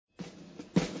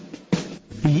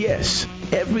Yes,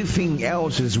 everything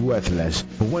else is worthless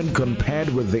when compared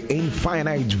with the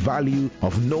infinite value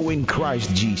of knowing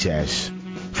Christ Jesus.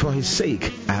 For his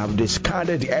sake, I have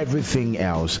discarded everything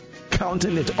else,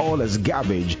 counting it all as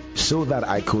garbage so that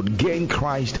I could gain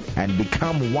Christ and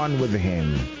become one with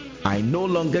him. I no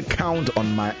longer count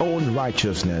on my own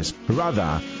righteousness.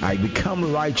 Rather, I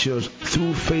become righteous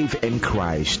through faith in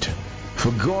Christ.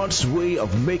 For God's way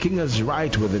of making us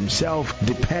right with himself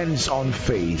depends on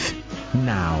faith.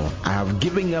 Now, I have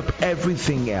given up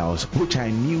everything else which I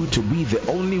knew to be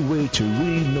the only way to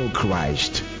really know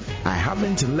Christ. I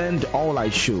haven't learned all I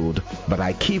should, but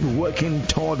I keep working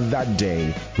toward that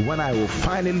day when I will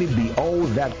finally be all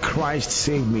that Christ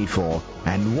saved me for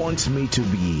and wants me to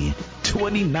be.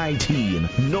 2019,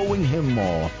 knowing him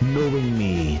more, knowing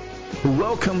me.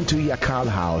 Welcome to Yakal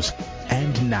House.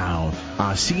 And now,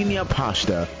 our senior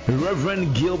pastor,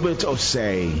 Reverend Gilbert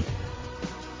Osei.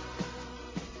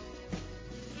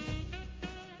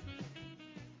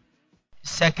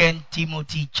 2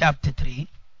 Timothy chapter 3.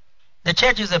 The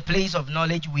church is a place of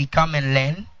knowledge. We come and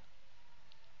learn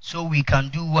so we can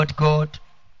do what God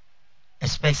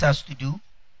expects us to do.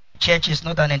 Church is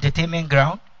not an entertainment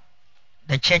ground.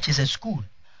 The church is a school.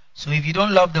 So if you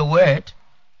don't love the word,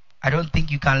 I don't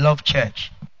think you can love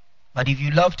church. But if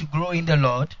you love to grow in the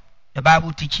Lord, the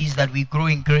Bible teaches that we grow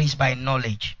in grace by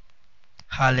knowledge.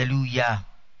 Hallelujah.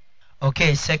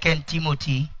 Okay, 2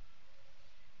 Timothy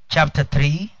chapter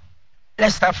 3.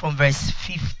 Let's start from verse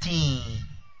 15.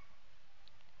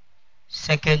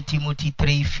 2 Timothy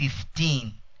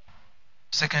 3:15.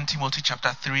 2 Timothy chapter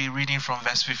 3, reading from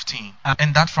verse 15.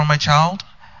 And that from a child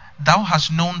thou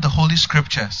hast known the holy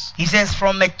scriptures. He says,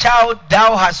 from a child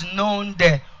thou hast known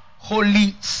the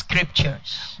holy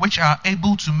scriptures, which are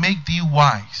able to make thee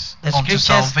wise the unto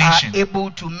scriptures salvation. are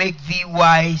able to make thee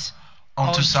wise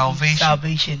unto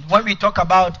salvation. When we talk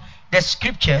about the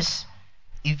scriptures,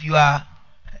 if you are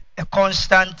a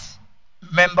constant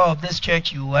member of this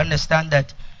church, you will understand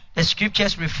that the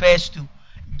scriptures refers to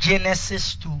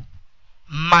Genesis to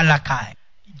Malachi.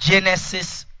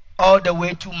 Genesis all the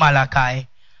way to Malachi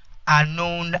are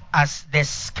known as the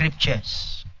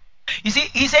scriptures. You see,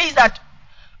 he says that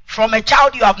from a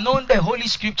child you have known the holy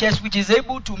scriptures, which is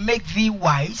able to make thee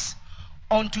wise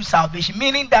unto salvation.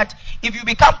 Meaning that if you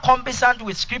become conversant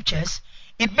with scriptures,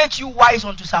 it makes you wise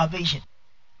unto salvation.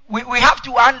 We have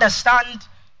to understand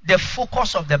the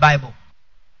focus of the Bible.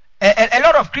 A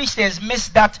lot of Christians miss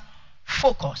that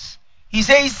focus. He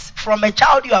says, from a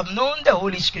child you have known the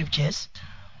holy scriptures,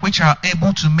 which are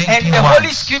able to make and thee the wise.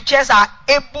 holy scriptures are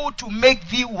able to make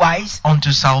thee wise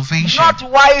unto salvation. Not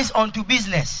wise unto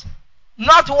business,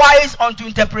 not wise unto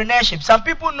entrepreneurship. Some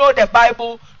people know the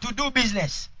Bible to do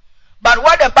business, but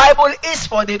what the Bible is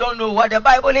for, they don't know what the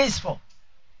Bible is for.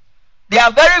 They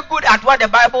are very good at what the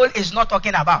Bible is not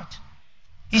talking about.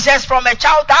 He says, from a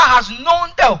child thou hast known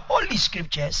the holy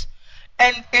scriptures,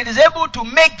 and it is able to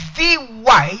make thee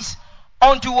wise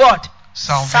unto what?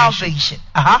 Salvation.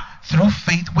 Through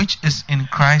faith which is in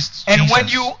Christ and Jesus.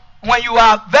 And when you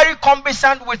are very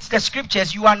conversant with the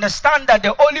scriptures, you understand that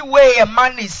the only way a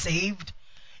man is saved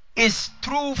is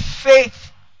through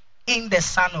faith in the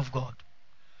Son of God.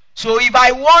 So if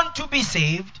I want to be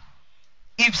saved,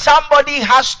 if somebody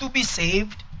has to be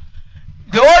saved,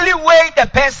 the only way the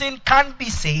person can be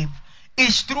saved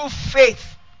is through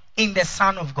faith in the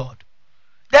Son of God.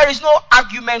 There is no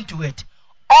argument to it.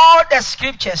 All the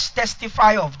scriptures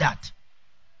testify of that.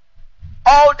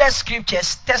 All the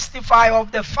scriptures testify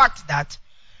of the fact that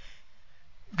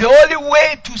the only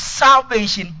way to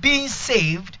salvation, being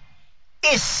saved,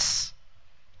 is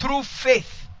through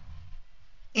faith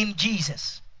in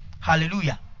Jesus.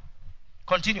 Hallelujah.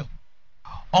 Continue.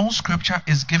 All scripture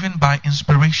is given by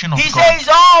inspiration of God. He says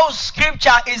all scripture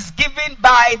is given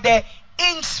by the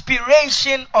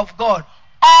inspiration of God.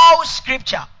 All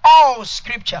scripture. All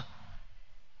scripture.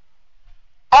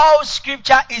 All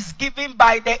scripture is given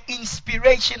by the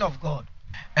inspiration of God.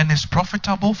 And is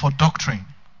profitable for doctrine.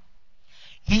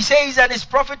 He says that it's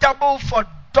profitable for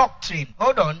doctrine.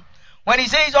 Hold on. When he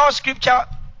says all scripture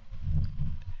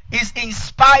is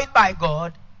inspired by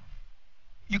God,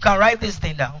 you can write this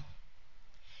thing down.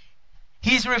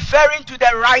 He's referring to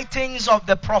the writings of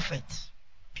the prophets.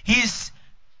 He's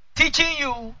teaching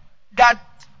you that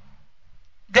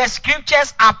the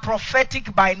scriptures are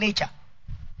prophetic by nature.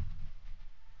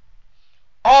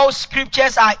 All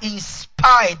scriptures are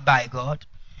inspired by God.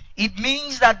 It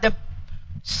means that the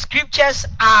scriptures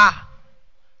are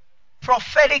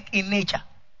prophetic in nature.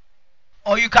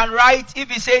 Or you can write,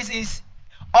 if it says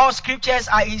all scriptures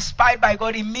are inspired by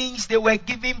God, it means they were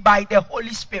given by the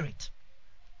Holy Spirit.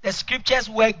 The scriptures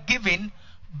were given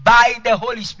by the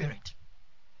Holy Spirit.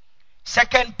 2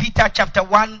 Peter chapter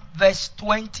 1 verse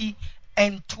 20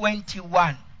 and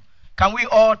 21. Can we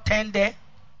all turn there?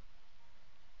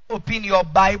 Open your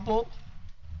Bible.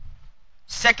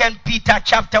 2 Peter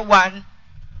chapter 1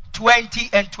 20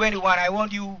 and 21. I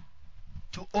want you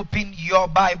to open your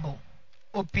Bible.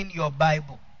 Open your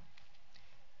Bible.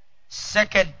 2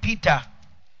 Peter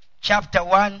chapter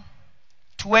 1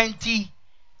 20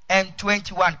 and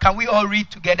 21. Can we all read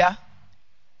together?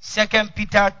 2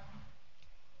 Peter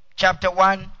chapter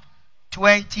 1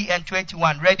 20 and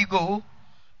 21. Ready, go.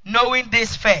 Knowing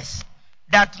this first,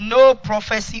 that no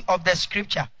prophecy of the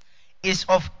scripture is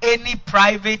of any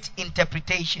private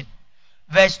interpretation.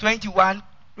 Verse 21.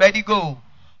 Ready, go.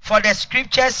 For the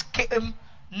scriptures came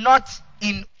not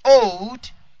in old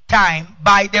time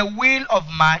by the will of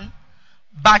man,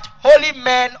 but holy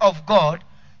men of God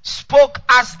spoke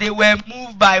as they were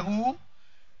moved by who?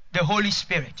 The Holy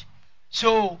Spirit.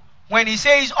 So when he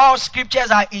says all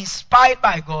scriptures are inspired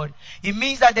by God, it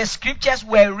means that the scriptures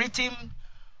were written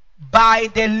by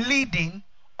the leading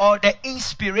or the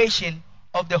inspiration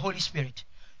of the Holy Spirit.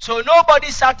 So nobody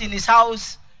sat in his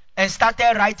house and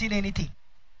started writing anything.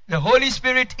 The Holy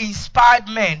Spirit inspired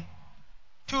men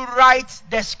to write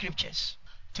the scriptures.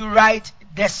 To write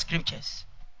the scriptures.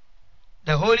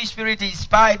 The Holy Spirit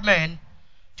inspired men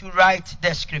to write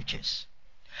the scriptures.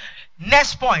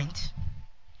 Next point.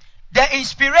 The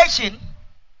inspiration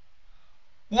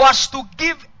was to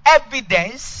give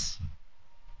evidence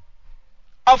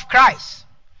of Christ.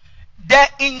 The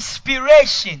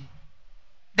inspiration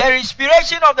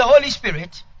of the Holy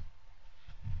Spirit,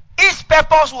 its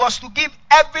purpose was to give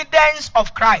evidence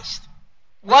of Christ.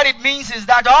 What it means is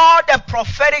that all the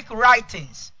prophetic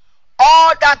writings,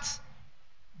 all that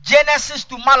Genesis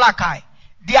to Malachi,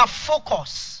 their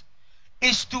focus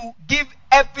is to give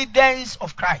evidence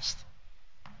of Christ.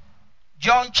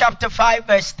 John chapter 5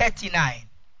 verse 39.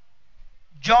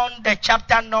 John the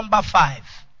chapter number 5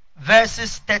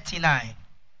 verses 39.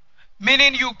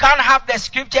 Meaning you can't have the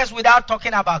scriptures without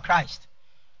talking about Christ.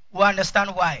 We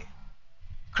understand why.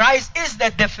 Christ is the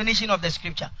definition of the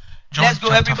scripture. Let's go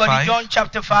everybody. 5, John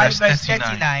chapter 5 verse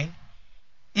 39.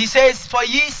 He says, for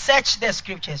ye search the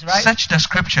scriptures, right? Search the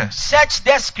scriptures. Search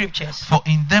the scriptures. For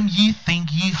in them ye think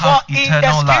ye have eternal life.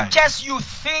 For in the scriptures you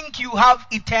think you have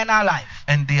eternal life.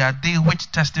 And they are they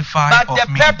which testify but of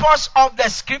the me. Purpose of the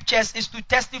scriptures is to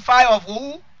testify of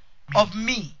who? Me. Of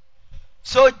me.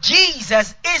 So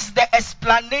Jesus is the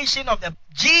explanation of the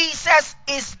Jesus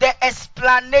is the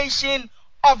explanation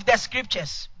of the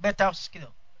scriptures. Better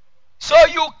skill. So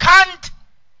you can't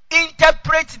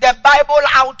interpret the Bible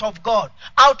out of God,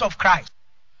 out of Christ.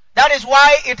 That is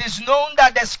why it is known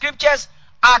that the scriptures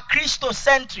are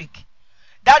Christocentric.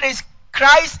 That is,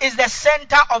 Christ is the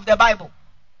center of the Bible.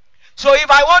 So if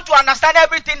I want to understand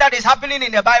everything that is happening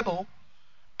in the Bible,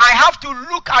 I have to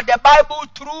look at the Bible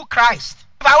through Christ.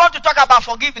 If I want to talk about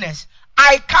forgiveness,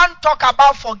 I can't talk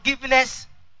about forgiveness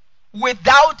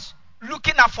without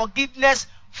looking at forgiveness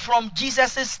from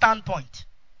Jesus' standpoint.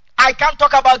 I can't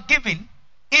talk about giving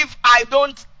if I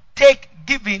don't take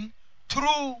giving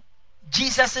through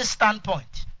Jesus'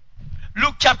 standpoint.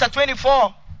 Luke chapter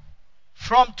 24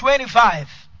 from 25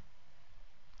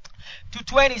 to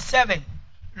 27.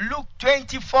 Luke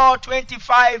 24,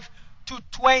 25 to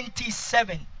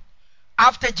 27.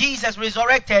 After Jesus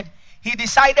resurrected, he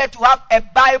decided to have a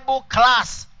Bible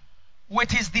class with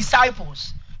his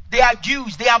disciples. They are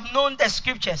Jews. They have known the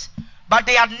scriptures, but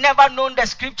they had never known the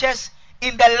scriptures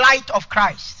in the light of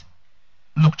Christ.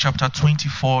 Luke chapter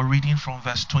 24, reading from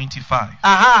verse 25.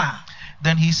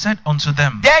 Then he said unto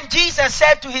them, Then Jesus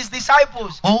said to his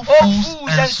disciples, O fools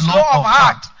and slow of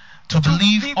heart, to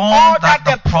believe all that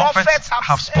the prophets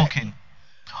have spoken.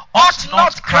 Ought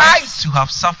not Christ to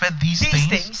have suffered these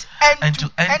things and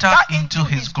to enter into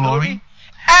his glory?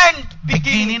 And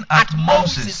beginning at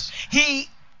Moses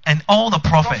and all the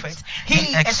prophets,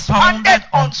 he expounded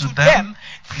unto them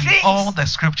in all the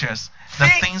scriptures the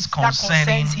things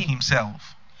concerning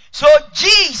himself. So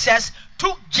Jesus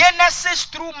took Genesis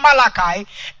through Malachi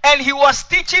and he was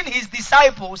teaching his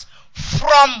disciples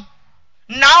from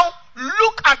now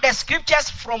look at the scriptures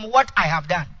from what I have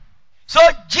done. So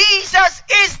Jesus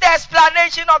is the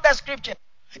explanation of the scripture.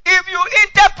 If you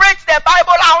interpret the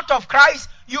Bible out of Christ,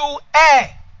 you err.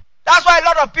 That's why a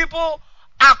lot of people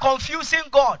are confusing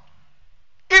God.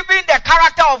 Even the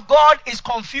character of God is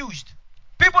confused.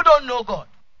 People don't know God.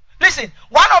 Listen,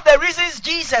 one of the reasons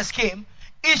Jesus came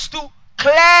is to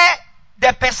clear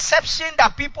the perception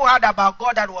that people had about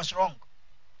God that was wrong.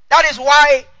 That is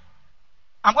why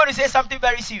I'm going to say something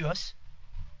very serious,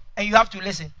 and you have to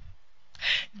listen.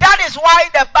 That is why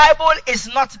the Bible is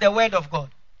not the word of God.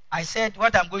 I said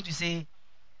what I'm going to say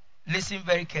Listen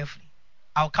very carefully.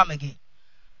 I'll come again.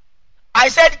 I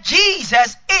said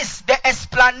Jesus is the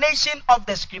explanation of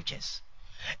the scriptures.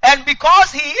 And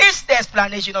because he is the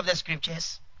explanation of the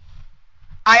scriptures,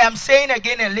 I am saying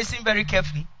again, and listen very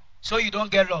carefully so you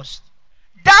don't get lost.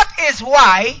 That is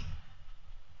why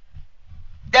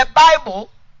the Bible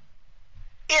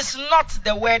is not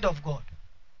the word of God.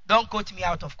 Don't quote me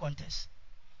out of context.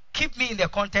 Keep me in the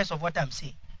context of what I'm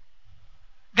saying.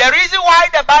 The reason why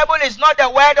the Bible is not the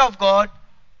word of God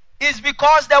is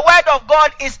because the word of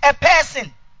God is a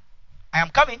person. I am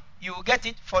coming. You will get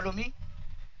it. Follow me.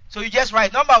 So you just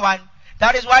write. Number one,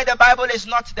 that is why the Bible is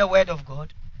not the word of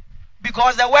God.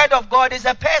 Because the word of God is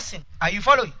a person. Are you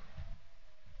following?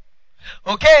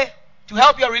 Okay? To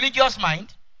help your religious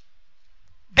mind,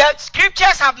 the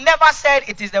scriptures have never said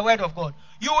it is the word of God.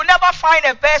 You will never find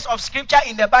a verse of scripture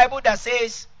in the Bible that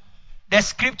says the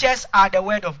scriptures are the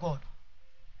word of God.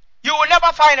 You will never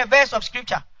find a verse of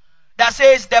scripture that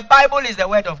says the Bible is the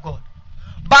word of God.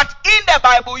 But in the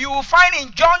Bible, you will find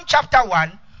in John chapter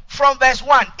 1, from verse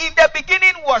 1, in the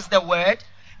beginning was the word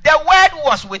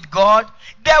was with God,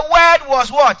 the word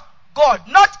was what? God.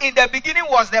 Not in the beginning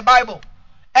was the Bible,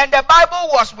 and the Bible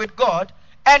was with God,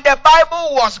 and the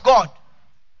Bible was God.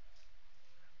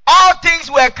 All things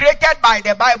were created by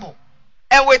the Bible,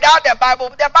 and without the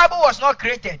Bible was not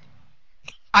created.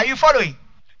 Are you following?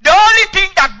 The only thing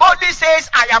that boldly says,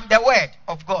 I am the word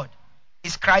of God,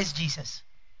 is Christ Jesus.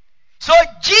 So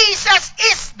Jesus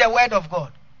is the word of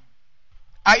God.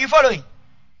 Are you following?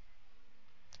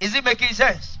 Is it making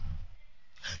sense?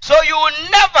 So you will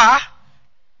never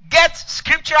get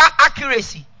scriptural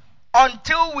accuracy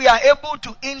until we are able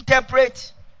to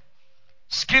interpret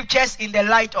scriptures in the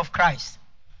light of Christ.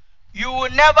 You will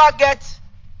never get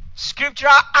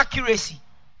scriptural accuracy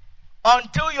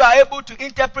until you are able to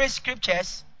interpret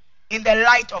scriptures in the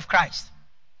light of Christ.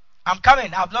 I'm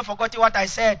coming. I've not forgotten what I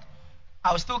said.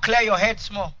 I'll still clear your head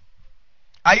small.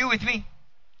 Are you with me?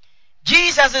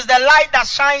 Jesus is the light that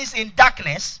shines in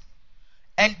darkness,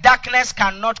 and darkness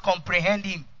cannot comprehend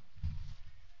him.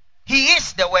 He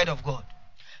is the word of God.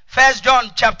 1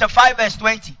 John chapter 5 verse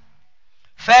 20.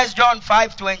 1 John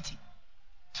 5:20.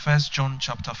 1 John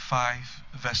chapter 5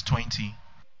 verse 20.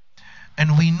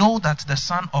 And we know that the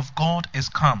Son of God is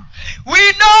come. We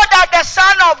know that the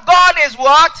Son of God is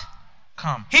what?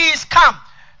 Come. He is come.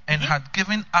 And had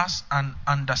given us an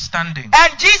understanding.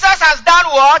 And Jesus has done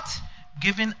what?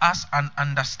 Given us an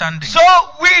understanding. So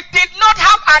we did not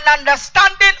have an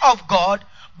understanding of God,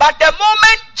 but the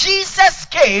moment Jesus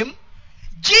came,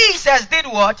 Jesus did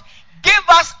what? Gave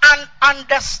us an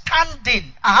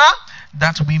understanding.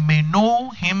 That we may know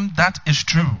him that is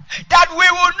true. That we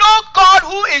will know God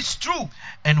who is true.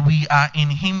 And we are in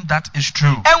him that is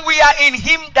true. And we are in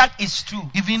him that is true.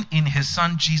 Even in his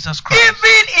Son Jesus Christ.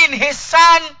 Even in his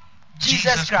Son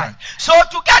Jesus Christ. So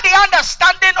to get the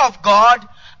understanding of God,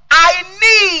 I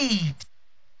need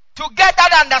to get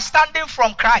that understanding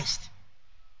from Christ.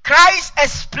 Christ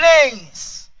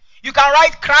explains. You can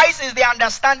write Christ is the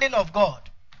understanding of God.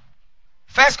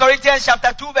 1 Corinthians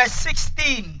chapter 2 verse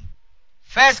 16.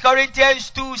 1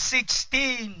 Corinthians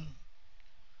 2:16.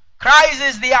 Christ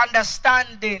is the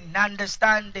understanding.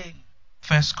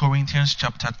 1 Corinthians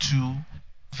chapter 2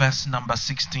 verse number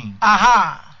 16.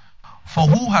 For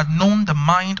who had known the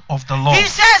mind of the Lord? He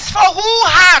says, for who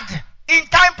had, in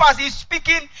time past, he's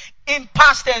speaking in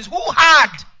past tense, who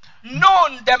had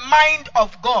known the mind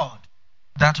of God?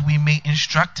 That we may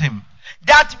instruct him.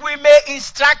 That we may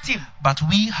instruct him. But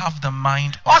we have the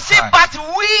mind of Christ.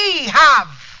 But we have.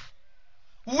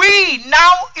 We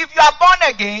now, if you are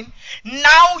born again,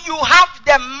 now you have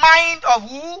the mind of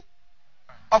who?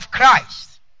 Of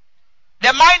Christ.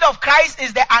 The mind of Christ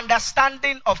is the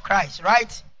understanding of Christ,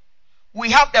 right?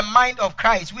 We have the mind of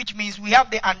Christ, which means we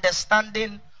have the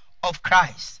understanding of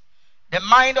Christ. The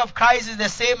mind of Christ is the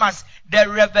same as the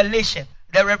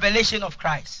revelation of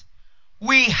Christ.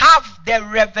 We have the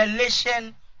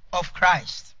revelation of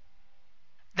Christ.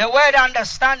 The word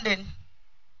understanding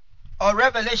or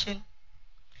revelation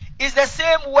is the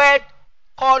same word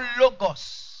called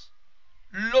logos.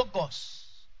 Logos.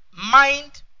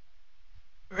 Mind,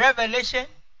 revelation,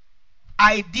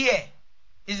 idea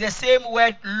is the same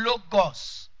word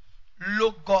logos.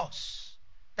 Logos.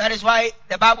 That is why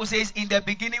the Bible says in the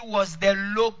beginning was the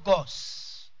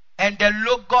logos. And the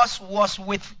logos was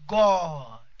with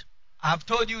God. I've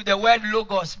told you the word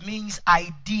logos means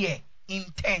idea,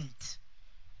 intent.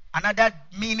 Another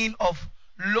meaning of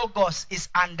logos is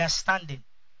understanding.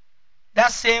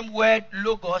 That same word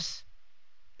logos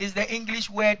is the English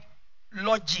word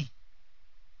logy.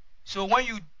 So when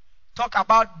you talk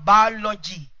about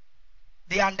biology,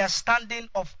 the understanding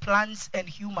of plants and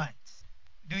humans.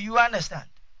 Do you understand?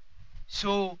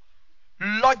 So,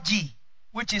 logi,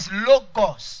 which is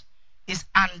logos, is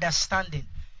understanding.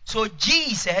 So,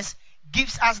 Jesus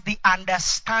gives us the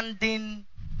understanding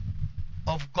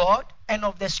of God and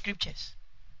of the scriptures.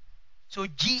 So,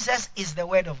 Jesus is the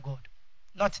word of God,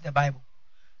 not the Bible.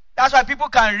 That's why people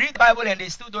can read the Bible and they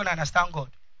still don't understand God.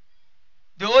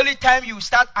 The only time you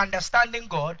start understanding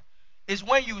God is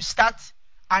when you start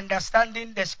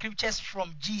understanding the scriptures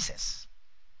from Jesus,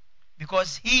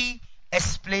 because he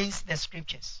explains the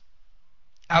scriptures.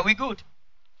 Are we good?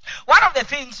 One of the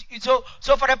things, so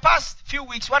for the past few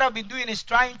weeks, what I've been doing is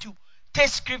trying to take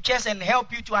scriptures and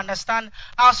help you to understand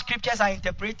how scriptures are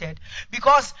interpreted,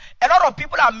 because a lot of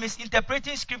people are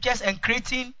misinterpreting scriptures and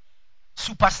creating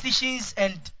superstitions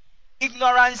and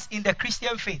ignorance in the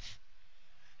Christian faith.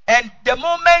 And the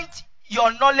moment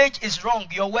your knowledge is wrong,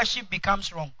 your worship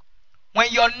becomes wrong. When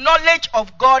your knowledge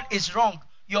of God is wrong,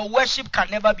 your worship can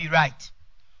never be right.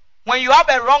 When you have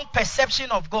a wrong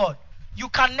perception of God, you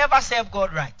can never serve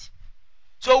God right.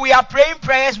 So we are praying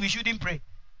prayers we shouldn't pray.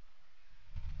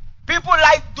 People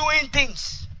like doing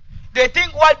things. They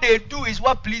think what they do is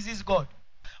what pleases God.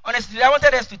 Honestly, I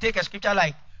wanted us to take a scripture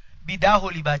like, be thou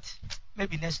holy, but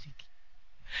maybe next week.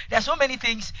 There are so many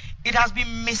things. It has been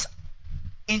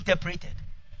misinterpreted.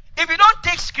 If you don't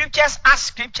take scriptures as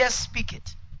scriptures speak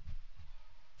it.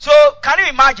 So, can you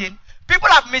imagine? People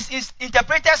have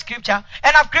misinterpreted scripture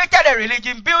and have created a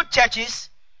religion, built churches,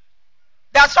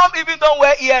 that some even don't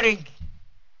wear earring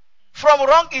from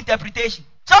wrong interpretation.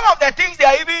 Some of the things they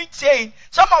are even saying,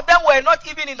 some of them were not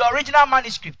even in the original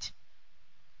manuscript.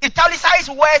 Italicized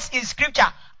words in scripture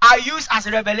are used as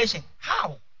revelation.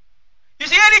 How? You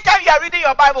see, anytime you are reading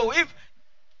your Bible, if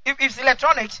it's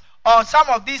electronics or some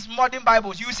of these modern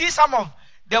Bibles, you see some of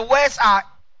the words are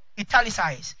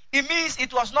italicized. It means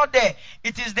it was not there.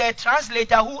 It is the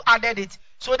translator who added it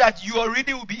so that your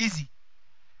reading will be easy.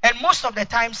 And most of the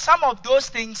time, some of those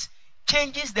things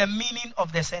changes the meaning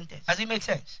of the sentence. Does it make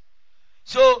sense?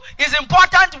 So it's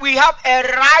important we have a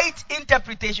right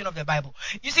interpretation of the Bible.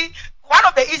 You see, one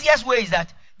of the easiest ways is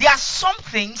that there are some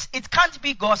things, it can't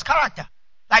be God's character.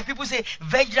 Like people say,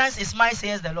 vengeance is mine,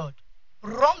 says the Lord.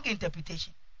 Wrong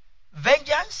interpretation.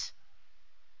 Vengeance,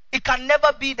 it can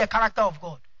never be the character of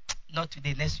God. Not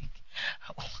today, next week.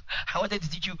 I wanted to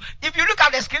teach you. If you look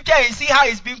at the scripture and see how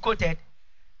it's being quoted,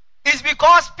 it's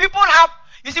because people have,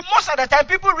 you see, most of the time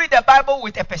people read the Bible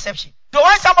with a perception. So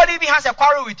when somebody even has a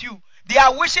quarrel with you, they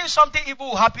are wishing something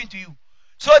evil will happen to you.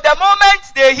 So the moment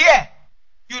they hear,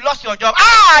 you lost your job.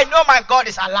 I know my God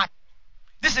is alive.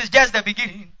 This is just the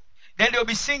beginning. Then they'll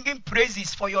be singing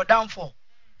praises for your downfall.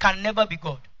 Can never be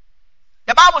God.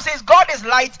 The Bible says God is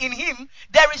light, in him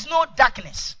there is no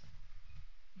darkness.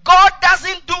 God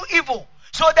doesn't do evil.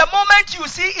 So the moment you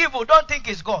see evil, don't think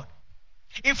it's God.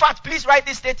 In fact, please write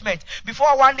this statement.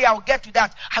 Before one day I'll get to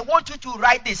that, I want you to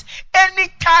write this.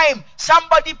 Anytime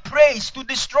somebody prays to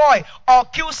destroy or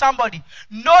kill somebody,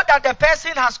 know that the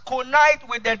person has connived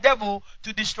with the devil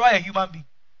to destroy a human being.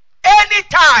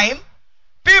 Anytime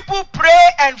people pray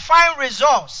and find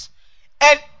results,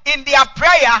 and in their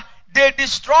prayer they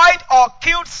destroyed or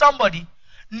killed somebody,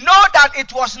 know that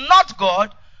it was not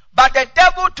God, but the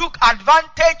devil took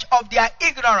advantage of their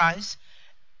ignorance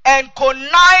and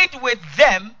connived with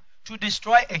them to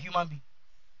destroy a human being.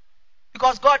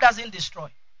 Because God doesn't destroy.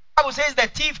 The Bible says the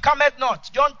thief cometh not.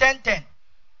 John 10:10.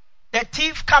 The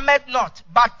thief cometh not,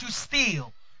 but to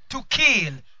steal, to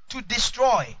kill, to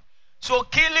destroy. So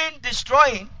killing,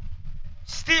 destroying,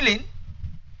 stealing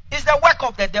is the work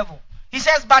of the devil. He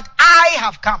says, but I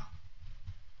have come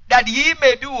that ye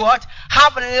may do what?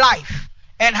 Have life,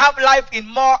 and have life in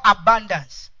more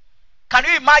abundance. Can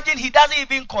you imagine? He doesn't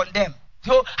even condemn.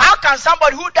 So how can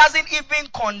somebody who doesn't even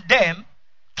condemn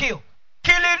kill?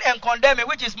 Killing and condemning,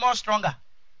 which is more stronger?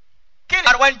 Killing.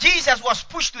 And when Jesus was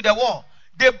pushed to the wall,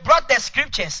 they brought the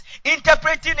scriptures,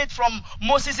 interpreting it from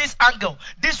Moses' angle.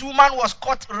 This woman was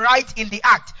caught right in the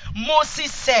act.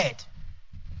 Moses said.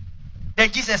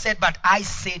 Then Jesus said, but I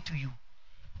say to you.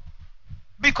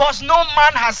 Because no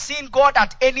man has seen God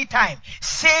at any time,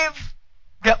 save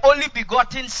the only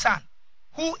begotten Son,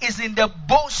 who is in the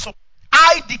bosom.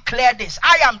 I declare this.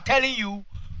 I am telling you,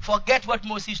 forget what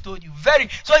Moses told you.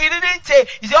 So he didn't say,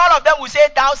 you see, all of them will say,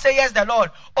 thou sayest the Lord.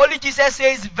 Only Jesus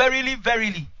says, verily,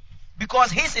 verily.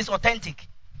 Because his is authentic.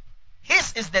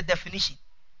 His is the definition.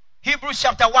 Hebrews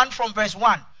chapter 1 from verse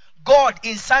 1. God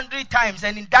in sundry times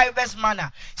and in diverse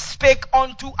manner spake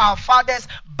unto our fathers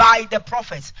by the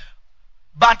prophets.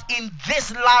 But in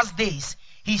these last days,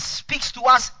 he speaks to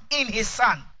us in his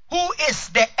Son, who is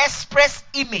the express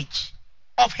image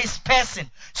of his person.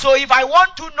 So if I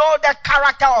want to know the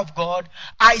character of God,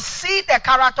 I see the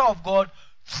character of God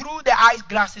through the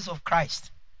eyeglasses of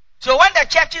Christ. So when the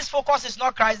church's focus is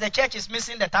not Christ, the church is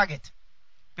missing the target.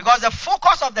 Because the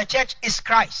focus of the church is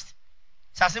Christ.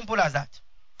 It's as simple as that.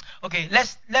 Okay,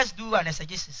 let's do an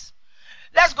exegesis.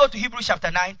 Let's go to Hebrews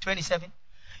chapter 9, 27.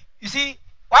 You see,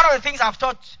 one of the things I've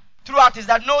taught throughout is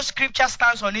that no scripture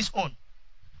stands on its own.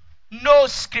 No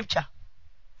scripture.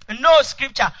 No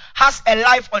scripture has a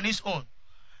life on its own.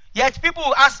 Yet people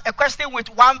will ask a question with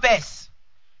one verse,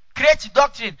 create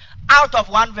doctrine out of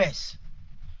one verse.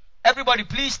 Everybody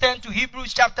please turn to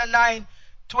Hebrews chapter 9,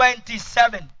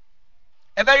 27.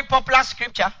 A very popular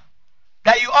scripture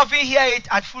that you often hear it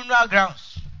at funeral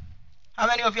grounds. How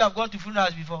many of you have gone to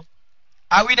funerals before?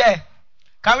 Are we there?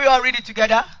 Can we all read it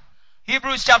together?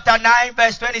 Hebrews chapter 9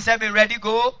 verse 27. Ready,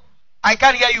 go. I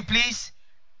can't hear you, please.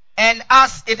 And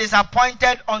as it is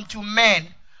appointed unto men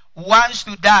once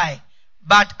to die,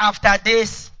 but after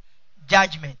this,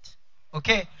 judgment.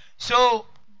 Okay? So,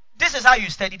 this is how you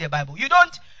study the Bible. You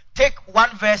don't take one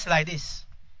verse like this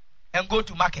and go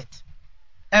to market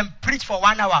and preach for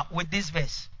 1 hour with this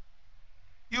verse.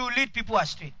 You lead people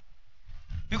astray.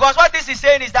 Because what this is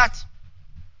saying is that,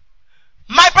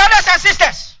 my brothers and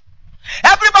sisters,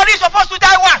 everybody is supposed to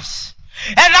die once.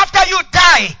 And after you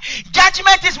die,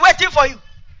 judgment is waiting for you.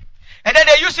 And then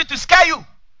they use it to scare you.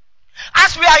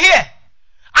 As we are here,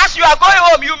 as you are going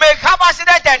home, you may have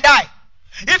accident and die.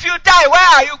 If you die, where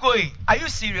are you going? Are you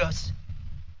serious?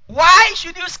 Why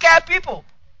should you scare people?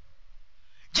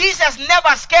 Jesus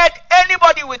never scared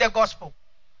anybody with the gospel.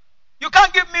 You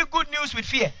can't give me good news with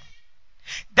fear.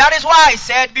 That is why I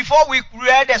said before we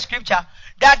read the scripture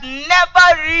that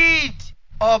never read,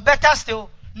 or better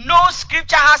still, no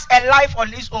scripture has a life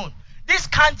on its own. This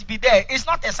can't be there. It's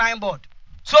not a signboard.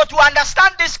 So to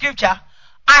understand this scripture,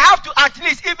 I have to at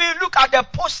least even look at the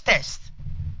post-test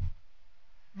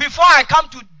before I come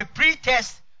to the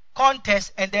pre-test,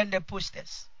 contest, and then the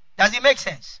post-test. Does it make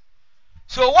sense?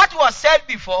 So what was said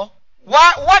before,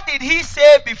 what did he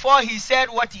say before he said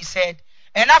what he said?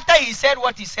 And after he said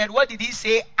what he said, what did he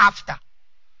say after?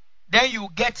 Then you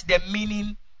get the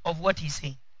meaning of what he's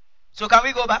saying. So can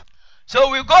we go back?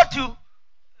 So we go to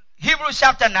Hebrews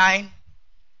chapter 9.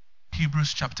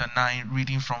 Hebrews chapter 9,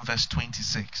 reading from verse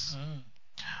 26.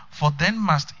 For then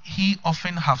must he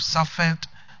often have suffered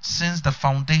since the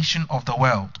foundation of the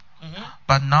world.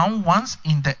 But now once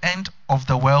in the end of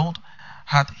the world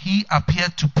hath he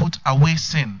appeared to put away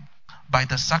sin by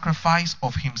the sacrifice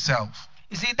of himself.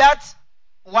 You see, that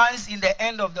once in the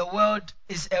end of the world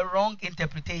is a wrong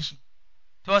interpretation.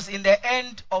 It was in the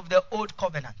end of the old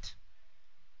covenant.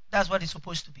 That's what it's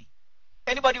supposed to be.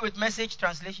 Anybody with Message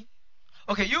translation?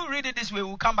 Okay, you read it this way.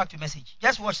 We'll come back to Message.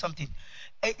 Just watch something.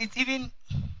 It's even...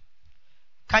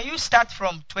 Can you start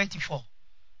from 24?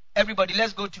 Everybody,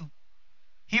 let's go to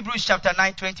Hebrews chapter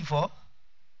 9, 24.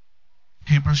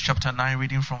 Hebrews chapter 9,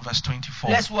 reading from verse 24.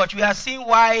 Let's watch. We are seeing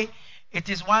why it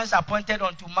is once appointed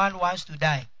unto man once to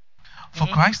die. For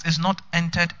Christ is not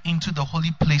entered into the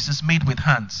holy places made with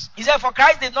hands. He said, for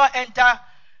Christ did not enter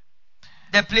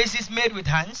the places made with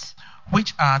hands,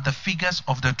 which are the figures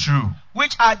of the true.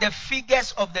 Which are the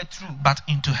figures of the true. But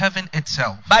into heaven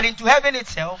itself. But into heaven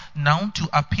itself. Now to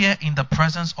appear in the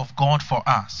presence of God for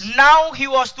us. Now he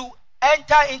was to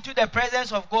enter into the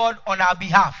presence of God on our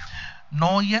behalf.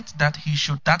 Nor yet that he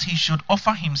should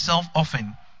offer himself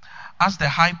often, as the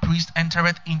high priest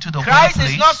entereth into the holy place. Christ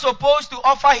is not supposed to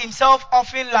offer himself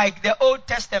often like the Old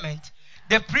Testament.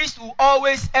 The priest will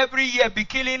always every year be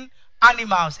killing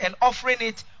animals and offering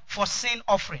it for sin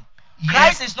offering. Yes.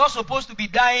 Christ is not supposed to be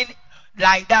dying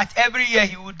like that. Every year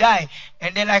he will die.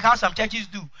 And then like how some churches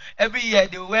do. Every year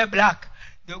they will wear black.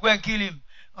 They will go and kill him.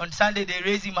 On Sunday they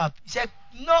raise him up. He said,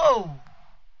 no.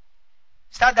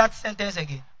 Start that sentence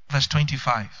again. Verse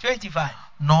 25. 25.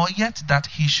 Nor yet that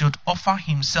he should offer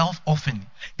himself often.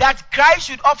 That Christ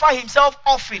should offer himself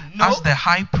often. No. As the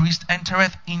high priest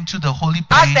entereth into the holy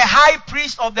place. As the high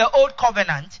priest of the old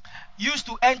covenant used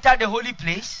to enter the holy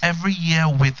place. Every year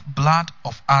with blood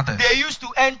of others. They used to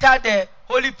enter the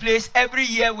holy place every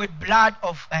year with blood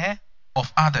of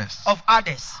others. Of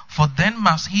others. For then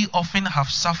must he often have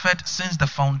suffered since the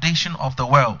foundation of the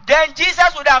world. Then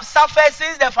Jesus would have suffered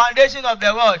since the foundation of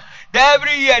the world. Then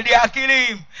every year they are killing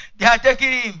him. They are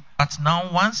taking him. But now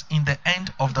once in the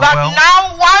end of the world. But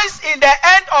now once in the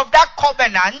end of that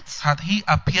covenant. Had he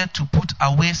appeared to put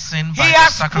away sin by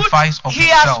the sacrifice of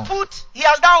himself. He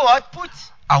has done what? Put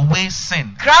away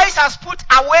sin. Christ has put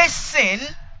away sin.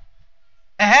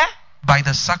 By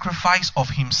the sacrifice of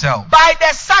himself. By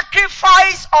the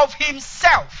sacrifice of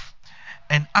himself.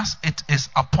 And as it is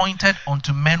appointed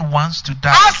unto men once to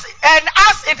die. As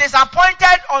it is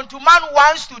appointed unto man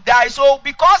once to die. So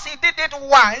because he did it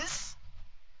once.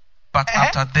 But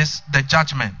after this, the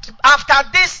judgment. After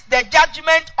this, the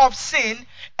judgment of sin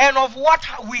and of what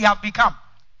we have become.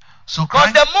 So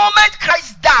because the moment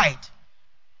Christ died,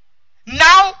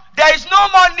 now there is no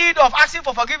more need of asking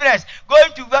for forgiveness.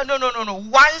 Going to no.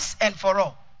 Once and for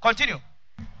all. Continue.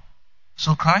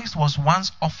 So Christ was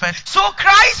once offered.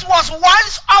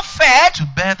 To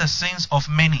bear the sins of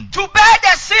many.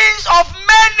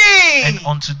 And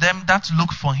unto them that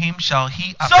look for him shall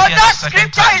he appear the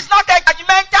second time. So that scripture is not a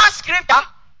judgmental scripture.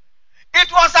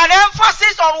 It was an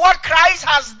emphasis on what Christ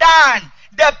has done.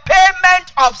 The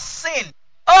payment of sin.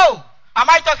 Oh, am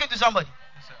I talking to somebody?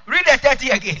 Yes, read the 30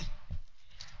 again.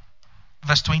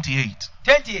 Verse 28.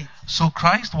 28. So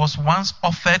Christ was once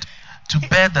offered to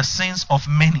bear the sins of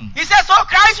many. He says, so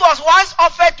Christ was once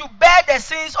offered to bear the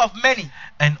sins of many.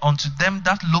 And unto them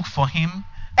that look for him.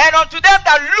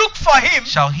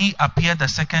 Shall he appear the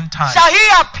second time.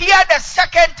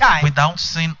 Without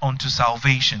sin unto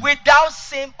salvation.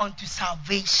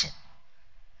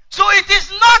 So it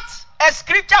is not a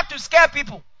scripture to scare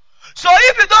people. So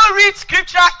if you don't read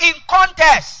scripture in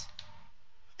context,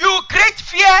 you create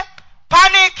fear,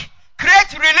 panic,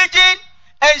 create religion,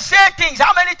 and say things.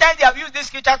 How many times they have used this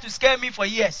scripture to scare me for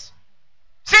years?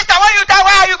 Sister, when you die,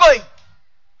 where are you going?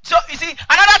 So you see,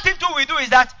 another thing too we do is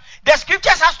that the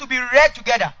scriptures has to be read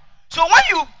together. So when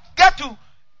you get to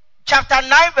chapter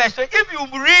 9 verse 20, if you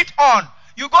read on,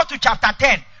 you go to chapter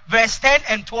 10 verse 10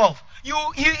 and 12. He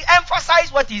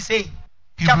emphasize what he's saying.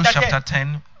 Hebrews chapter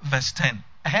 10 verse 10.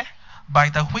 By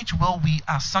the which will we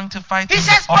are sanctified. He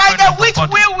says, by the which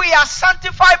will we are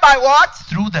sanctified by what?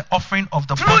 Through the offering of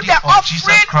the body of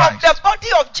Jesus Christ. Through the body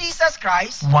of Jesus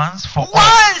Christ. Once for all.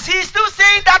 Once. He's still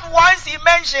saying that once he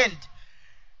mentioned.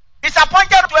 It's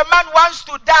appointed to a man once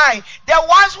to die. The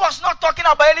once was not talking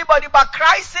about anybody, but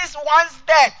Christ's once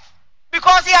death.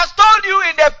 Because he has told you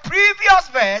in the previous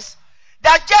verse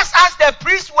that just as the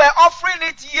priests were offering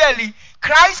it yearly,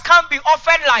 Christ can't be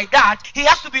offered like that. He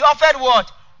has to be offered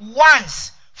what?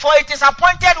 Once. For it is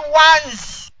appointed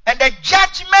once. And the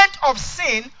judgment of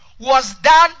sin was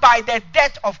done by the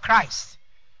death of Christ.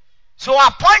 So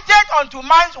appointed unto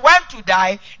man when to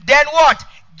die, then what?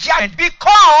 Judgment.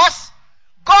 Because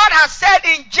God has said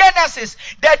in Genesis,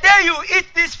 the day you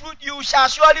eat this fruit, you shall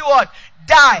surely what?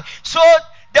 Die. So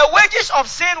the wages of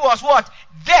sin was what?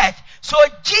 Death. So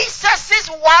Jesus'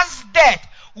 once death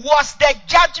was the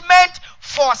judgment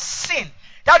for sin.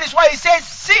 That is why he says,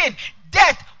 sin,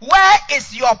 death, where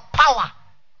is your power?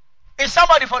 Is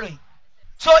somebody following?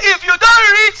 So if you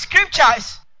don't read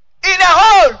scriptures in a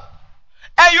whole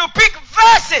and you pick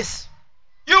verses,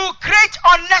 you create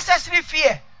unnecessary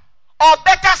fear. Or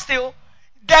better still,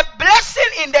 the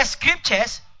blessing in the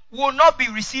scriptures will not be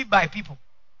received by people.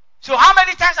 So how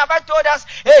many times have I told us,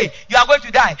 hey, you are going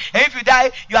to die. And if you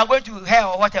die, you are going to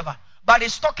hell or whatever. But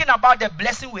it's talking about the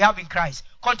blessing we have in Christ.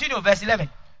 Continue, verse 11.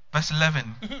 Verse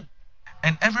 11. Mm-hmm.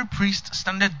 And every priest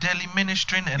standeth daily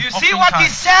ministering and offering. You see what he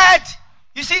said?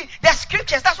 You see, the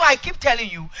scriptures, that's why I keep telling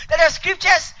you, that the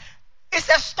scriptures is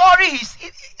a story.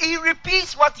 He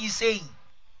repeats what he's saying.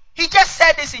 He just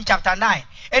said this in chapter 9.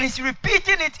 And he's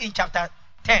repeating it in chapter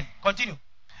 10. Continue.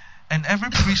 And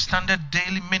every priest standeth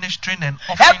daily ministering and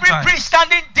offering every priest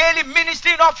standing daily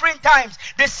ministering offering times.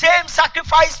 The same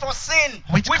sacrifice for sin.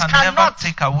 Which cannot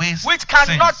take away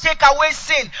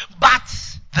sin. But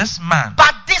this man,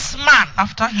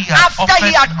 after he had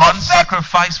offered one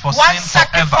sacrifice for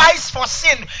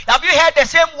sin. Have you heard the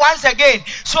same once again?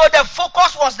 So the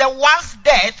focus was the one's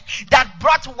death that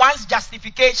brought one's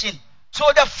justification.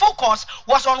 So the focus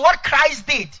was on what Christ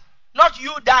did, not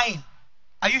you dying.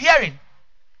 Are you hearing?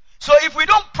 So if we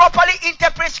don't properly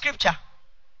interpret scripture,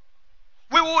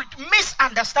 we would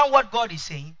misunderstand what God is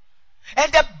saying.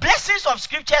 And the blessings of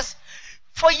scriptures,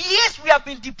 for years we have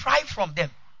been deprived from them.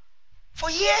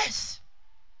 For years.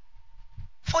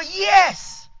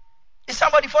 Is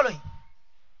somebody following?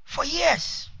 For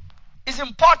years. It's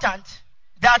important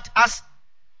that as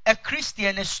a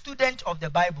Christian, a student of the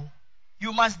Bible,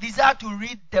 you must desire to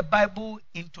read the Bible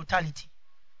in totality.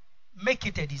 Make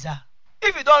it a desire.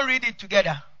 If you don't read it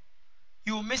together,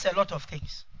 you will miss a lot of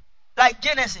things. Like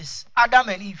Genesis, Adam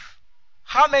and Eve.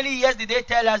 How many years did they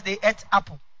tell us they ate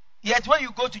apple? Yet when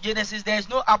you go to Genesis, there is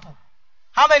no apple.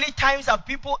 How many times have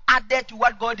people added to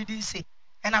what God didn't say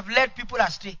and have led people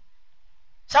astray?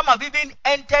 Some have even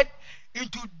entered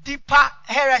into deeper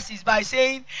heresies by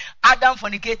saying Adam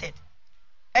fornicated.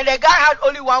 And the guy had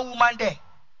only one woman there.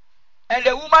 And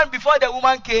the woman, before the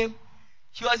woman came,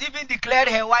 she was even declared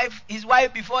his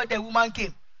wife before the woman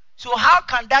came. So how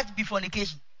can that be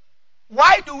fornication?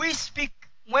 Why do we speak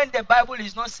when the Bible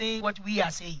is not saying what we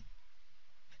are saying?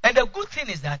 And the good thing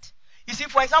is that, you see,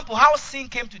 for example, how sin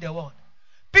came to the world.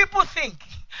 People think,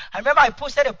 I remember I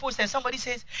posted a post and somebody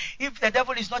says, if the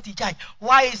devil is not in charge,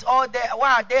 why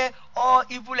are there all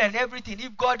evil and everything?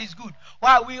 If God is good,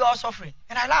 why are we all suffering?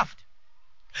 And I laughed.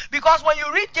 Because when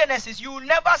you read Genesis, you will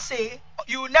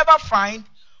never find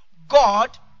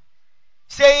God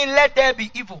saying, let there be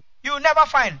evil. You will never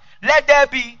find, let there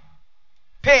be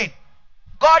pain.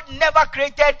 God never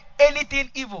created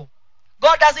anything evil.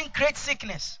 God doesn't create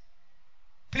sickness.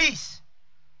 Please.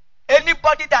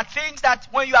 Anybody that thinks that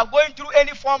when you are going through any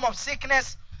form of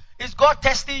sickness, is God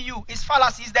testing you, is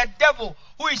fallacy. It's the devil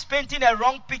who is painting a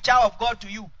wrong picture of God to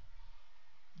you.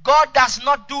 God does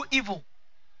not do evil.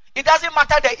 It doesn't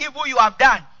matter the evil you have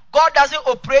done. God doesn't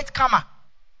operate karma.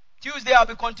 Tuesday I'll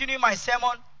be continuing my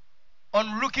sermon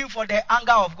on looking for the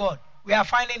anger of God. We are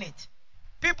finding it.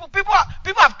 People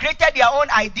have created their own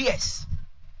ideas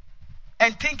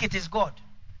and think it is God.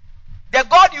 The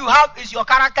God you have is your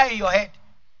character in your head.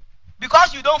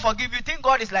 Because you don't forgive, you think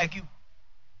God is like you.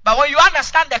 But when you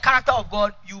understand the character of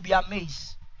God, you'll be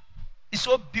amazed. It's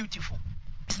so beautiful.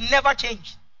 It's never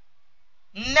changed.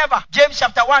 Never. James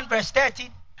chapter 1 verse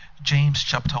 13. James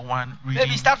chapter 1 reading.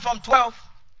 Maybe start from 12.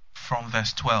 From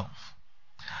verse 12.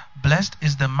 Blessed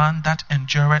is the man that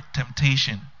endureth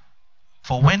temptation,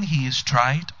 for when he is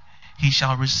tried, he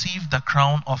shall receive the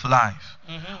crown of life,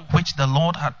 which the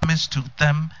Lord hath promised to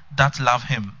them that love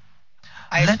him.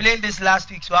 I explained this last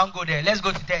week, so I'll go there. Let's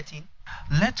go to 13.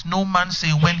 Let no man say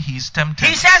when he is tempted.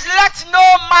 He says, let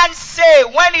no man say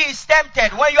when he is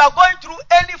tempted. When you are going through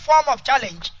any form of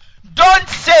challenge, don't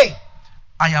say,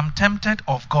 I am tempted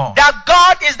of God. That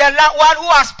God is the one who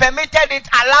has permitted it,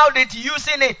 allowed it,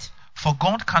 using it. For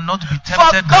God cannot be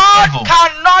tempted with evil. For God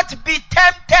cannot be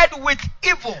tempted with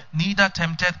evil. Neither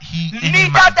tempted he any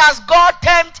Neither man. does God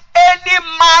tempt any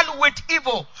man with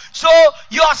evil. So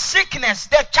your sickness,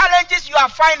 the challenges you are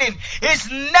finding, is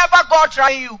never God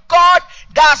trying you. God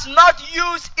does not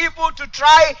use evil to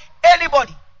try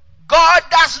anybody. God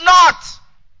does not.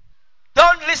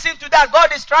 Don't listen to that.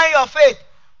 God is trying your faith.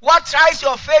 What tries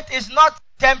your faith is not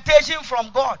temptation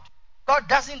from God. God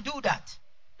doesn't do that.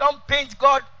 Don't paint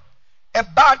God a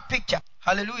bad picture.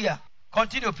 Hallelujah.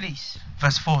 Continue, please.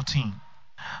 Verse 14.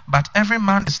 But every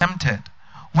man is tempted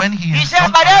when he is drawn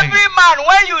away. But every man,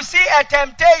 when you see a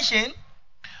temptation,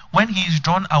 when he is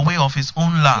drawn away of his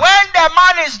own lust, when the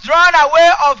man is drawn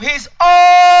away of his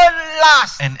own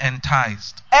lust and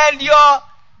enticed, and your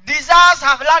desires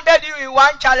have landed you in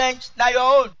one challenge, now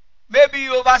your own. Maybe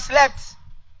you overslept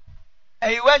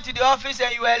and you went to the office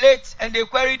and you were late and they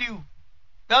queried you.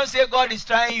 Don't say God is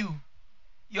trying you.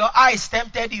 Your eyes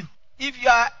tempted you. If you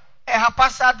are a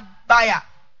haphazard buyer,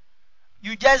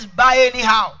 you just buy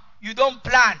anyhow. You don't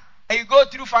plan. And you go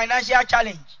through financial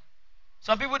challenge.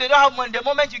 Some people, they don't have money. The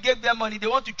moment you give them money, they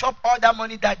want to chop all that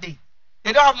money that day.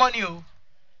 They don't have money. Oh.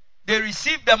 They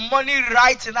receive the money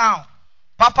right now.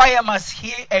 Papaya must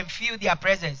hear and feel their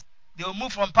presence. They will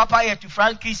move from Papaya to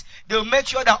Frankie's. They will make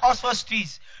sure that Oxford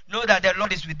Streets know that the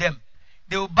Lord is with them.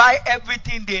 They will buy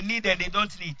everything they need and they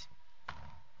don't need.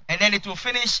 And then it will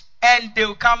finish and they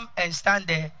will come and stand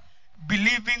there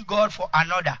believing God for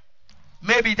another.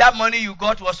 Maybe that money you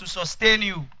got was to sustain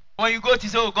you. When you go to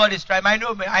say, oh, God is trying, I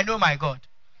know my God.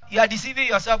 You are deceiving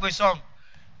yourself with some.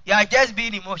 You are just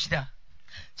being emotional.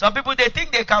 Some people, they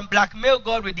think they can blackmail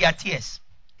God with their tears.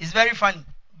 It's very funny.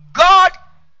 God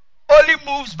only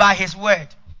moves by his word.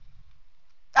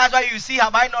 That's why you see,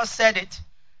 have I not said it?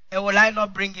 And will I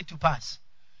not bring it to pass?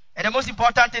 And the most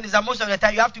important thing is that most of the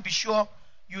time you have to be sure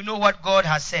you know what God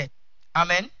has said.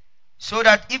 Amen. So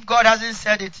that if God hasn't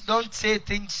said it, don't say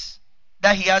things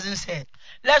that he hasn't said.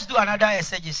 Let's do another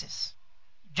exegesis.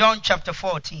 John chapter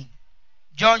 14.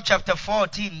 John chapter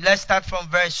 14. Let's start from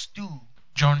verse 2.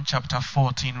 John chapter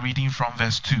 14, reading from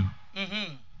verse 2.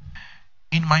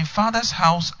 In my Father's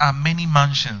house are many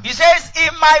mansions. He says,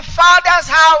 in my Father's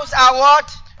house are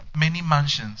what? Many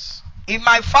mansions. In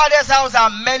my Father's house are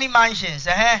many mansions.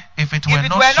 If it were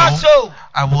not so,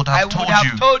 I would have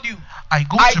told you. I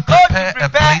go to prepare a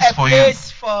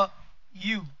place for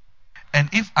you. And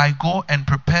if I go and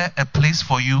prepare a place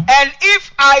for you,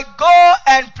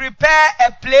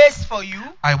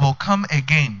 I will come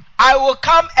again.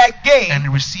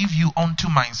 And receive you unto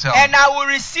myself.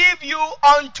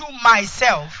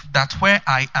 That where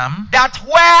I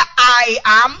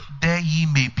am, there ye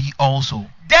may be also.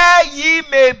 There ye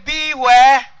may be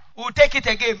where? We'll take it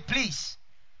again, please.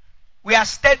 We are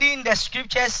studying the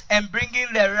scriptures and bringing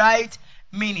the right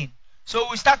meaning. So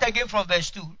we start again from verse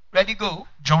 2. Ready, go.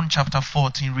 John chapter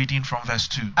 14, reading from verse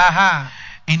 2. Uh-huh.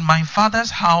 In my Father's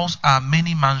house are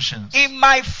many mansions. In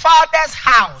my Father's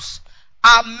house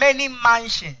are many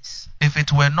mansions. If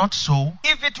it were not so,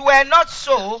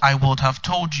 I would have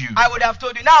told you.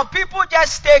 Now, people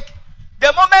just take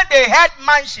the moment they heard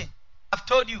mansion. I've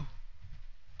told you.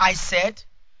 I said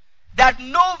that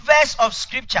no verse of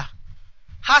scripture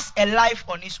has a life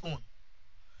on its own.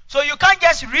 So you can't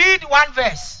just read one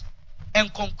verse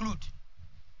and conclude.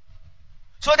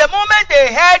 So the moment they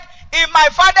heard, in my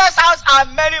Father's house are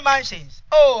many mansions.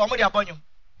 Oh,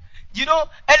 you know,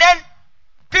 and then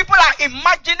people are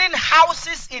imagining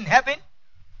houses in heaven.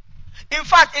 In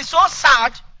fact, it's so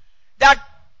sad that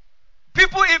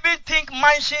people even think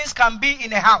mansions can be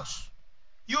in a house.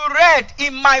 You read,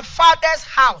 in my Father's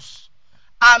house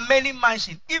are many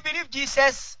mansions. Even if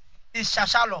Jesus is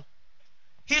Shashalo,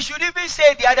 he should even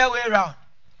say the other way around.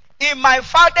 In my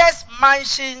Father's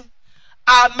mansion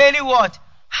are many what?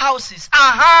 Houses.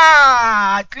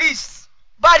 Aha, at least.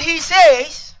 But he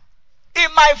says,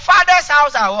 in my Father's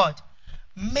house are what?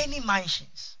 Many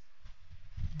mansions.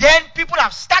 Then people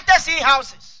have started seeing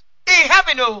houses in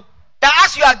heaven. Oh, that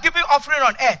as you are giving offering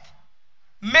on earth,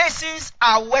 masons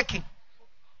are working.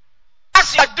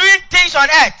 As you are doing things on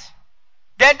earth,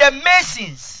 then the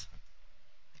masons,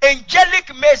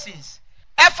 angelic masons,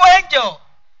 F angel,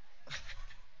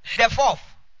 the fourth,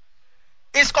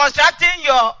 is constructing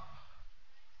your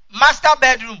master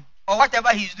bedroom or whatever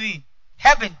he's doing.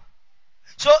 Heaven.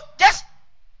 So just,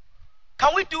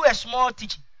 can we do a small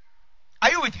teaching?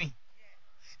 Are you with me?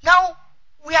 Now,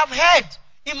 we have heard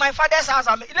in my Father's house,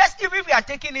 even if we are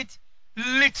taking it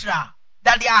literal,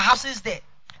 that there are houses there.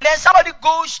 Then somebody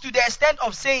goes to the extent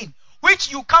of saying, which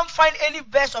you can't find any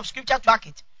verse of scripture to back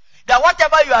it, that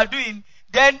whatever you are doing,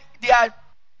 then they are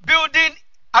building.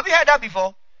 Have you heard that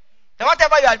before? That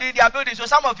whatever you are doing, they are building. So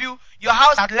some of you, your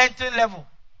house at Lenton level.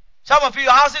 Some of you,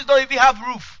 your houses don't even have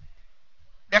roof.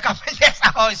 The carpenters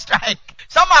are on strike.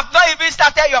 Some have not even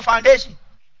started your foundation.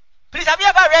 Please, have you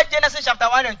ever read Genesis chapter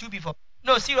 1 and 2 before?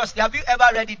 No, seriously, have you ever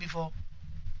read it before?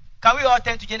 Can we all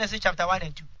turn to Genesis chapter 1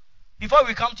 and 2? Before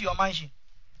we come to your mansion.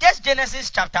 Just Genesis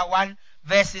chapter 1,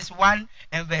 verses 1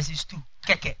 and verses 2.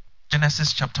 Keke.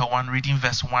 Genesis chapter 1, reading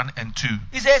verse 1 and 2.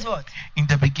 It says what? In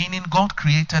the beginning, God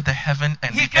created the heaven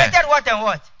and the earth. He created what and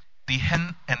what? The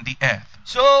heaven and the earth.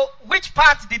 So, which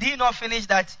part did he not finish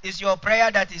that is your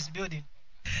prayer that is building?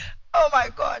 Oh my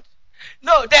God.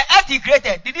 No, the earth he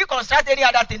created. Did he construct any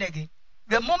other thing again?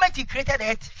 The moment he created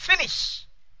the earth, finish.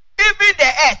 Even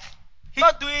the earth, he's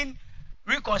not doing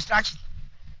reconstruction.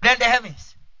 Then the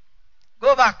heavens.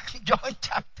 Go back. John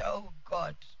chapter, oh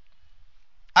God.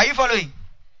 Are you following?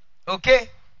 Okay.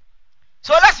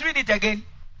 So let's read it again.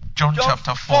 John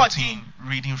chapter 14,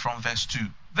 reading from verse 2.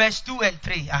 Verse 2 and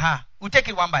 3. We'll take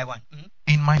it one by one. Mm-hmm.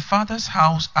 In my Father's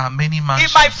house are many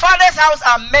mansions. In my Father's house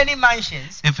are many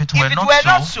mansions. If it were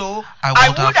not so, I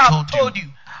would have told you.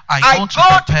 I go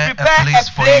to prepare a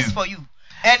place for you.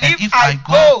 And if I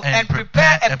go and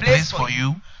prepare a place for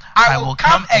you, I will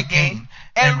come again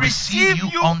and receive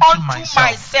you unto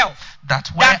myself, that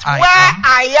where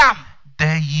I am,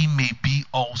 there ye may be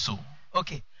also.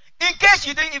 Okay. In case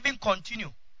you didn't even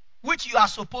continue, which you are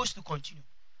supposed to continue,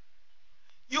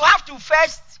 you have to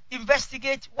first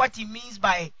investigate what he means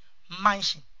by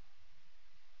mansion.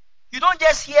 You don't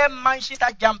just hear mansion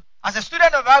start jump. As a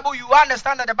student of the Bible, you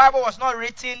understand that the Bible was not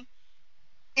written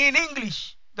in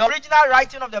English. The original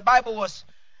writing of the Bible was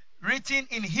written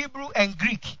in Hebrew and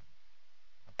Greek.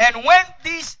 And when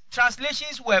these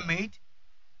translations were made,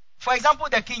 for example,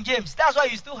 the King James, that's why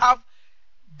you still have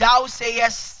thou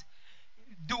sayest,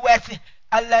 doeth,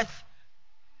 alleth.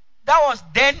 That was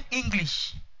then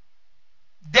English.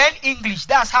 Then English,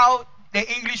 that's how the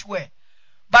English were.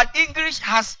 But English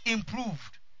has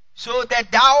improved. So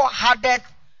that thou hadeth,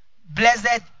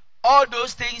 blessed, all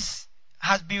those things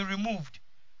has been removed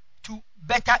to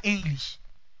better English.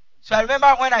 So I remember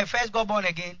when I first got born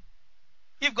again,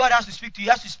 if God has to speak to you, he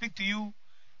has to speak to you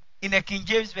in a King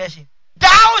James version.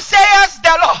 Thou sayest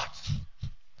the Lord,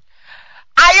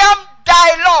 I am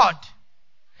thy Lord.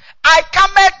 I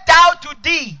cometh down to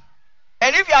thee.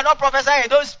 And if you are not prophesying, you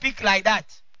don't speak like that.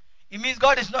 It means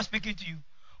God is not speaking to you.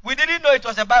 We didn't know it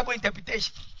was a Bible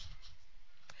interpretation.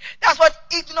 That's what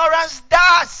ignorance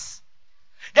does.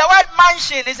 The word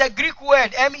mansion is a Greek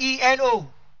word, M-E-N-O.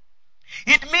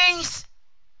 It means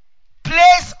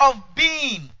place of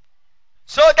being.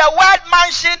 So the word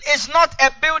mansion is not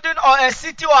a building or a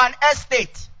city or an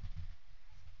estate.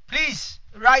 Please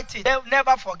write it.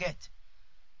 Never forget.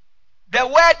 The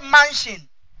word mansion,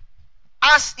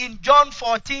 as in John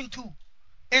 14:2,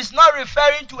 is not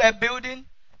referring to a building,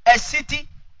 a city,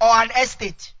 or an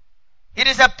estate. It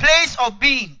is a place of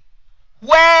being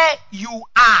where you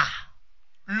are.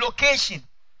 Location,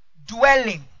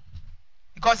 dwelling.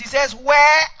 Because he says,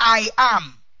 where I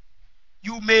am,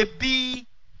 you may be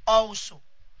also.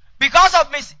 Because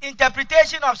of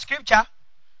misinterpretation of scripture,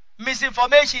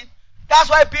 misinformation, that's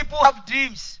why people have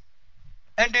dreams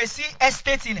and they see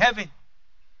estates in heaven.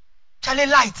 Charlie,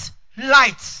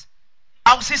 lights.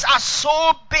 Houses are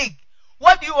so big.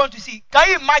 What do you want to see? Can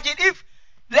you imagine if,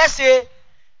 let's say,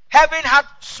 heaven had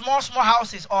small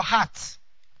houses or huts?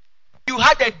 You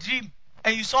had a dream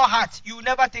and you saw huts. You will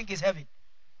never think it's heaven.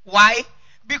 Why?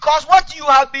 Because what you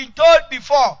have been told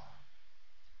before,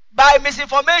 by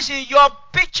misinformation, your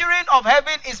picturing of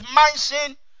heaven is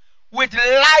mansion with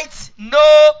lights,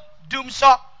 no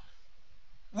doomsday,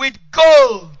 with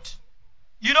gold.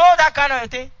 You know that kind of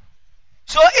thing?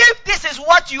 So if this is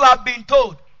what you have been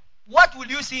told, what will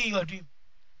you see in your dream?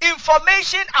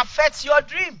 Information affects your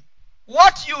dream.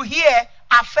 What you hear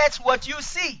affects what you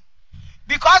see.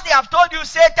 Because they have told you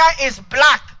Satan is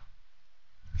black.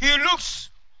 He looks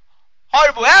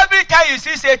horrible. Every time you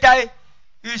see Satan,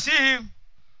 you see him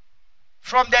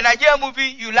from the Nigerian movie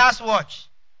you last watched.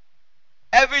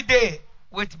 Every day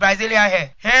with Brazilian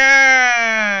hair.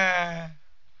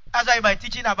 That's why by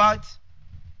teaching about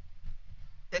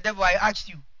the devil, I asked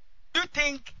you, do you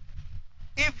think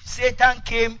if Satan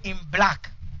came in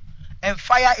black and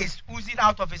fire is oozing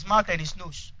out of his mouth and his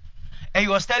nose, and he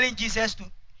was telling Jesus to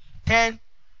turn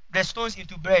the stones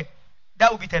into bread,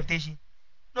 that would be temptation?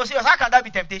 No, serious, how can that be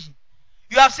temptation?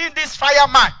 You have seen this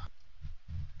fireman.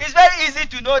 It's very easy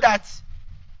to know that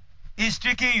he's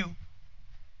tricking you.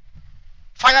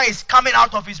 Fire is coming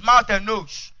out of his mouth and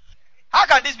nose. How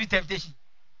can this be temptation?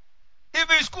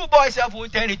 Even schoolboy self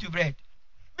won't turn it to bread.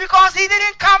 Because he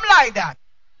didn't come like that.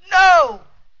 No.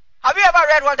 Have you ever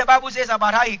read what the Bible says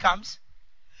about how he comes?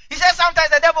 He says sometimes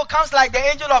the devil comes like the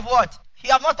angel of what?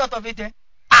 You have not thought of it, eh?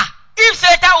 If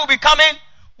Satan will be coming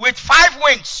with 5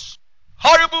 wings,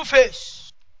 horrible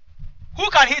face, who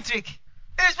can he trick?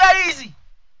 It's very easy.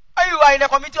 When you are in a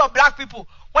community of black people,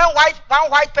 when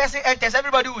one white person enters,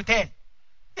 everybody will turn.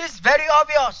 It's very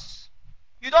obvious.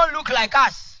 You don't look like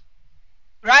us.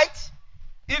 Right?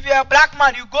 If you're a black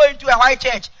man, you go into a white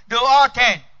church, they'll all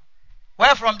turn.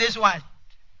 Where from this one?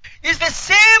 It's the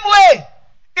same way.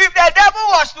 If the devil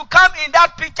was to come in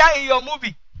that picture in your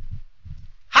movie,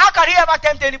 how can he ever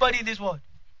tempt anybody in this world?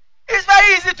 It's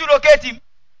very easy to locate him.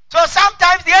 So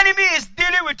sometimes the enemy is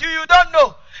dealing with you, you don't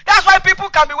know. That's why people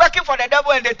can be working for the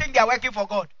devil and they think they are working for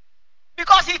God.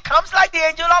 Because he comes like the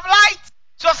angel of light.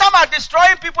 So some are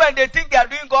destroying people and they think they are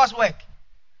doing God's work.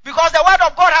 Because the word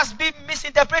of God has been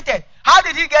misinterpreted. How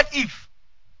did he get Eve?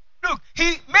 Look, he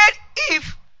made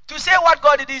Eve to say what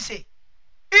God didn't say.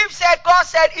 God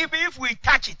said even if we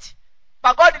touch it.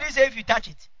 But God didn't say if you touch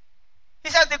it. He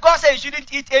said God said you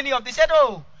shouldn't eat any of this. He said,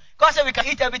 oh, God said we can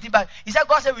eat everything, but he said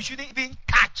God said we shouldn't even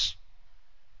touch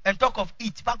and talk of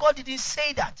eat. But God didn't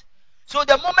say that. So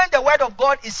the moment the word of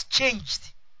God is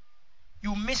changed,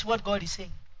 you miss what God is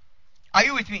saying. Are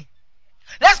you with me?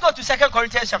 Let's go to 2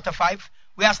 Corinthians chapter 5.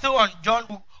 We are still on John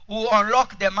who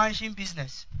unlock the mansion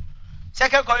business. 2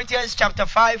 Corinthians chapter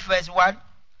 5 verse 1.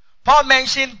 Paul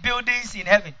mentioned buildings in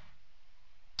heaven.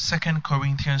 2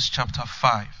 Corinthians chapter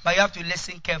 5. But you have to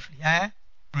listen carefully.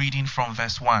 Reading from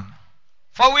verse 1.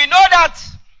 For we know that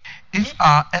if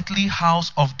our earthly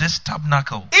house of this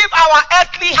tabernacle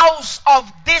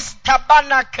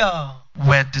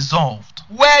were dissolved,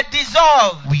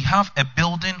 we have a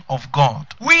building of God.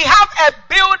 We have a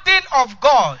building of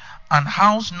God. An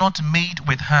house not made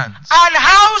with hands. An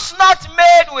house not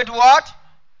made with what?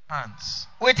 Hands.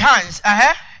 With hands.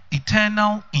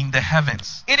 Eternal in the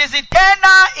heavens. It is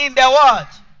eternal in the world.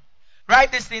 Write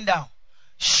this thing down.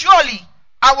 Surely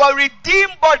our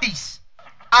redeemed bodies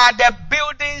are the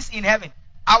buildings in heaven.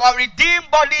 Our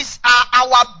redeemed bodies are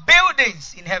our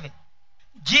buildings in heaven.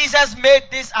 Jesus made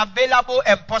this available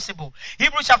and possible.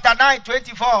 Hebrews chapter 9,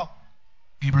 24.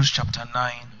 Hebrews chapter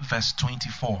 9, verse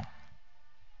 24.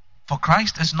 For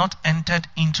Christ is not entered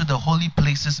into the holy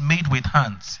places made with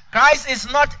hands. Christ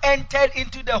is not entered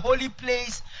into the holy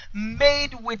place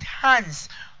made with hands,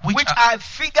 which are a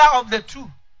figure of the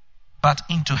two. But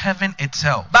into heaven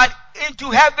itself.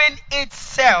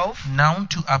 Now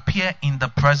to appear in the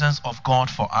presence of God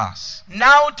for us.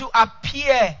 Now to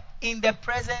appear in the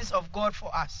presence of God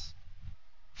for us.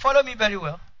 Follow me very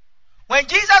well. When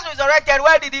Jesus resurrected,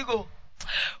 where did he go?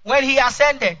 When he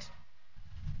ascended.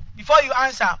 Before you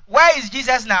answer, where is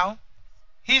Jesus now?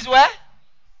 He's where?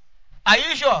 Are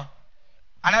you sure?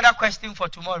 Another question for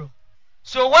tomorrow.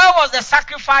 So where was the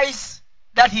sacrifice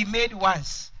that he made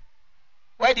once?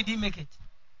 Where did he make it?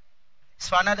 It's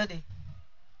for another day.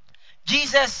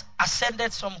 Jesus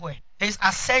ascended somewhere. His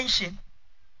ascension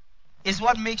is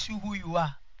what makes you who you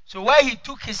are. So where he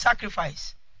took his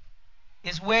sacrifice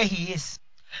is where he is.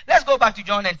 Let's go back to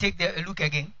John and take a look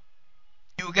again.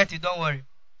 You will get it, don't worry.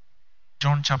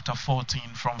 John chapter 14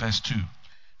 from verse 2.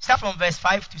 Start from verse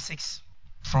 5 to 6.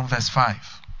 From verse 5.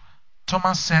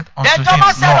 Thomas said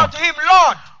unto him,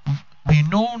 Lord, we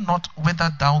know not whither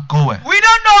thou goest. We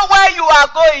don't know where you are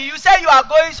going. You say you are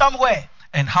going somewhere.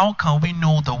 And how can we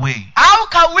know the way? How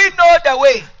can we know the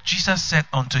way? Jesus said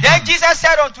unto him, Then Jesus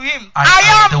said unto him,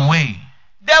 I am the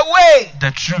way,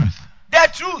 the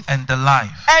truth, and the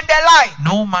life.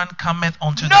 No man cometh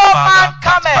unto the Father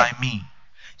but by me.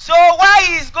 So why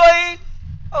he is going?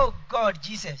 Oh God,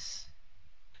 Jesus.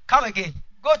 Come again.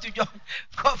 Go to John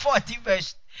 14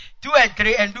 verse 2 and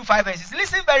 3 and do 5 verses.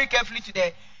 Listen very carefully to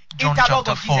the interlogue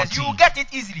of Jesus. 14. You will get it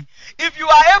easily. If you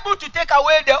are able to take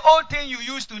away the old thing you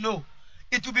used to know,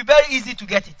 it will be very easy to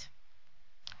get it.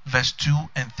 Verse 2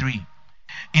 and 3.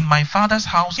 In my Father's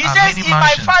house he are says, many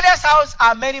mansions. In my Father's house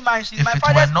are many mansions. If my it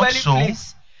Father's were not dwelling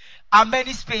place are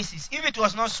many spaces. If it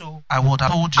was not so, I would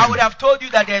have told you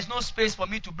that there is no space for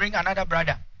me to bring another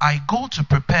brother. I go to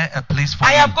prepare a place for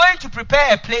you. I am going to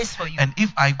prepare a place for you. And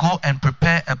if I go and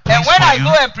prepare a place and when I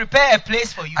go and prepare a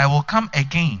place for you, I will come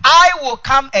again. I will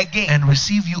come again and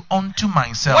receive you unto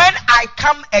myself. When I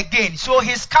come again, so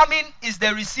his coming is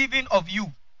the receiving of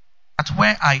you. At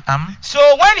where I am,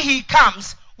 so when he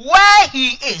comes, where he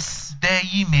is, there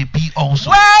ye may be also.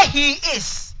 Where he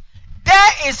is,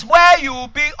 there is where you will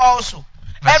be also.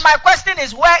 And my question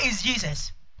is, where is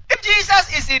Jesus? If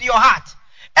Jesus is in your heart,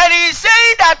 and he is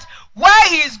saying that where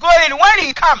he is going, when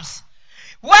he comes,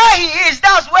 where he is,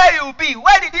 that's where you will be.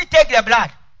 Where did he take the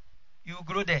blood? You will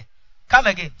grow there. Come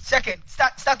again. Second,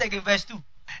 start again, verse 2.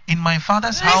 In my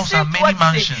Father's house are many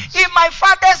mansions. In my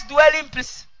Father's dwelling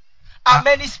place are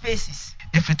many spaces.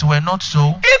 If it were not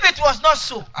so, if it was not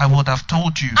so, I would have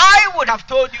told you. I would have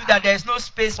told you that there is no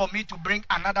space for me to bring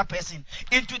another person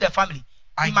into the family.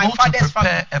 I go to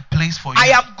prepare a place for you. I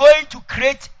am going to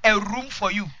create a room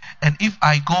for you. And if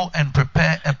I go and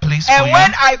prepare a place for you, and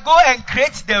when I go and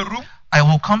create the room, I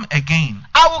will come again.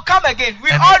 I will come again.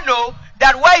 We all know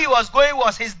that where he was going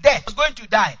was his death. He was going to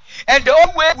die. And the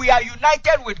only way we are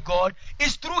united with God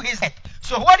is through his death.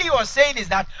 So what he was saying is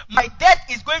that my death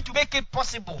is going to make it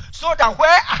possible so that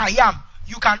where I am,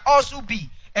 you can also be.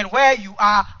 And where you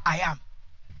are, I am.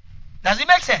 Does it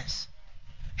make sense?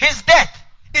 His death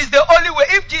is the only way.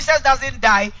 If Jesus doesn't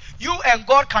die, you and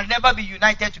God can never be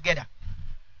united together.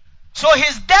 So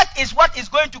his death is what is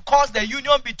going to cause the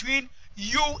union between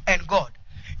you and God.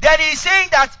 Then he's saying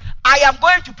that I am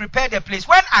going to prepare the place.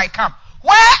 When I come,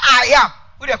 where I am,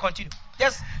 will you continue?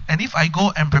 Yes. And if I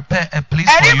go and prepare a place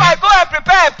for you, and if I go and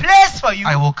prepare a place for you,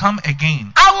 I will come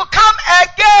again. I will come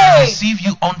again. And receive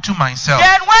you unto myself.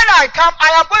 Then when I come,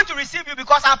 I am going to receive you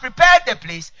because I prepared the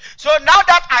place. So now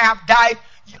that I have died,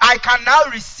 I can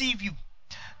now receive you.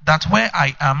 That where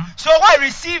I am, so when I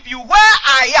receive you, where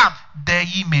I am, there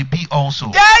ye may be also.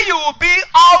 There you will be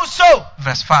also.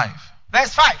 Verse 5.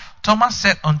 Verse 5. Thomas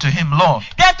said unto him, Lord.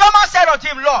 Then Thomas said unto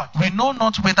him, Lord. We know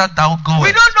not whither thou goest.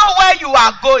 We don't know where you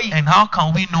are going. And how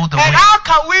can we know the way? And how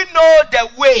can we know the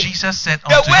way? Jesus said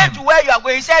unto him. The way to where you are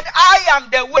going. He said, I am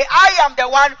the way. I am the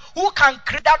one who can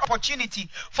create that opportunity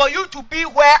for you to be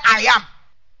where I am.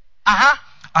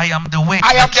 I am the way.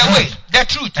 I am the way, the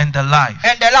truth, and the life.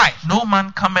 And the life. No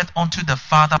man cometh unto the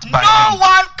Father by me. No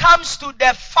one comes to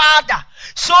the Father.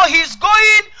 So his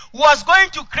going was going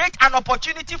to create an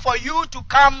opportunity for you to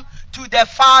come to the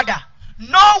Father.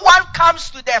 No one comes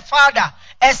to the Father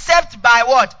except by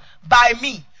what? By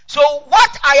me. So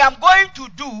what I am going to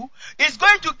do is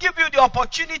going to give you the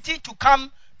opportunity to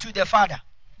come to the Father.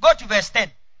 Go to verse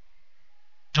 10.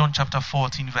 John chapter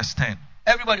 14 verse 10.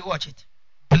 Everybody watch it.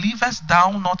 Believest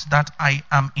thou not that I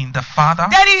am in the Father?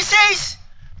 Then he says,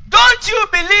 don't you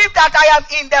believe that I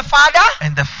am in the Father?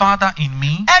 And the Father in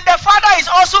me? And the Father is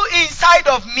also inside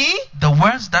of me? The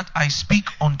words that I speak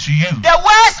unto you. The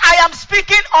words I am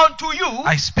speaking unto you.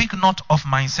 I speak not of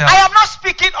myself. I am not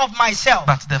speaking of myself.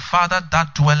 But the Father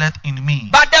that dwelleth in me.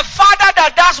 But the Father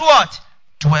that does what?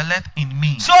 Dwelleth in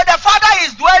me. So the Father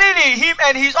is dwelling in him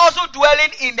and he's also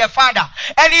dwelling in the Father.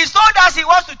 And he told us he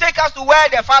wants to take us to where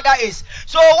the Father is.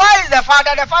 So where is the Father?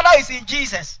 The Father is in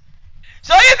Jesus.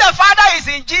 So if the Father is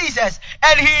in Jesus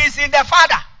and he is in the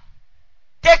Father,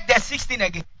 take the 16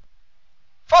 again.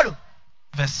 Follow.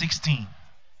 Verse 16.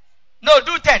 No,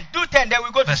 do 10. Do 10, then we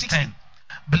go to 16. 10.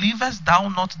 Believest thou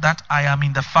not that I am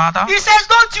in the Father? He says,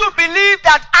 don't you believe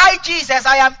that I, Jesus,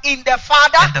 I am in the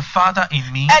Father? And the Father in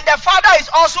me? And the Father is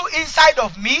also inside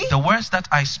of me? The words that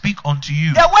I speak unto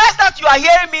you, the words that you are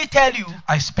hearing me tell you,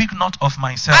 I speak not of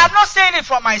myself. I am not saying it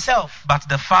from myself. But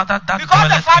the Father that because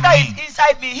dwelleth the Father in me, is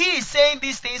inside me, He is saying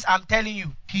these things I'm telling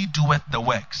you. He doeth the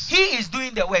works. He is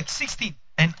doing the work. 16.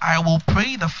 And I will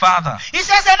pray the Father. He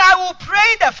says, and I will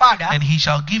pray the Father. And He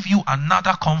shall give you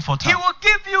another comforter. He will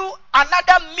give you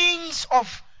another means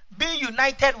of being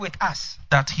united with us.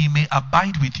 That He may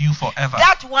abide with you forever.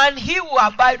 That one, He will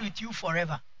abide with you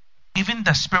forever. Even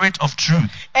the Spirit of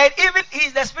truth. And even He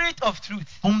is the Spirit of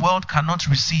truth. Whom the world cannot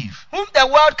receive. Whom the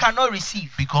world cannot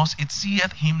receive. Because it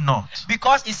seeth Him not.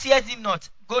 Because it seeth Him not.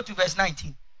 Go to verse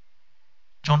 19.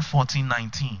 John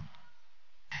 14:19.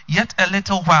 Yet a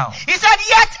little while. He said,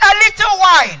 yet a little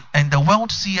while. And the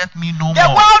world seeth me no more. The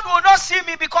world will not see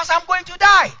me because I'm going to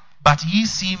die. But ye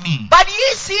see me. But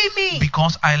ye see me.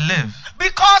 Because I live.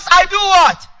 Because I do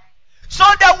what? So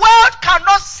the world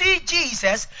cannot see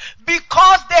Jesus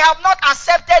because they have not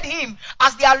accepted Him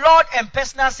as their Lord and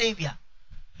personal Savior.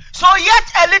 So yet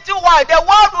a little while, the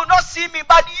world will not see me,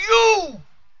 but you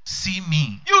see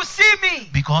me. You see me.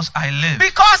 Because I live.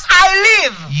 Because I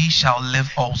live. Ye shall live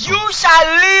also. You shall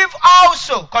live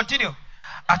also. Continue.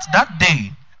 At that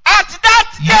day. At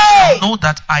that ye day. shall know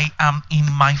that I am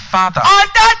in my Father. On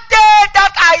that day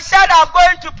that I said I'm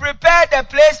going to prepare the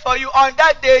place for you, on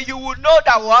that day you will know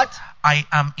that what? I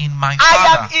am in my Father.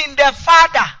 I am in the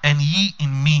Father. And ye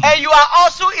in me. And you are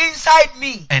also inside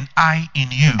me. And I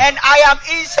in you. And I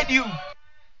am inside you.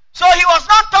 So he was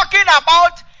not talking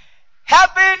about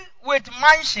heaven with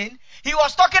mansion. He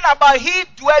was talking about He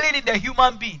dwelling in the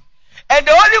human being. And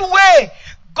the only way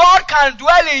God can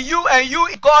dwell in you and you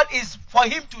in God is for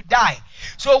Him to die.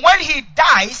 So when He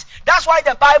dies, that's why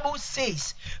the Bible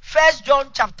says, 1 John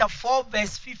chapter 4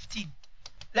 verse 15.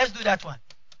 Let's do that one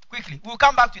quickly. We'll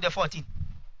come back to the 14.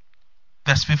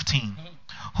 Verse 15.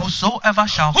 Mm-hmm. Whosoever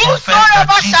shall confess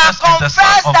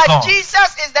that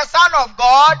Jesus is the Son of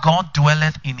God, God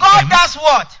dwelleth in God Him. God does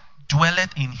what?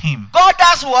 Dwelleth in Him. God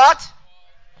does what?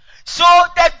 So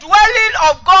the dwelling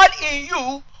of God in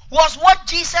you was what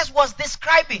Jesus was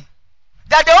describing.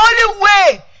 That the only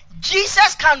way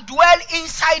Jesus can dwell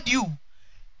inside you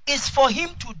is for Him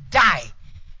to die.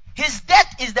 His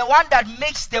death is the one that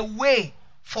makes the way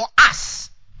for us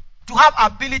to have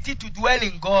ability to dwell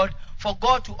in God, for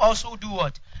God to also do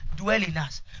what? Dwell in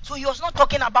us. So he was not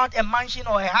talking about a mansion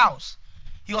or a house.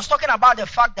 He was talking about the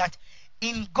fact that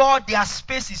in God there are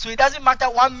spaces. So it doesn't matter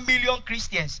 1 million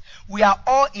Christians. We are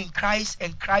all in Christ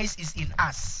and Christ is in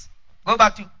us. Go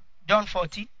back to John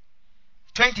 14,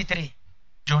 23.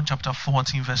 John chapter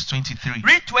 14 verse 23.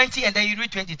 Read 20 and then you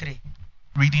read 23.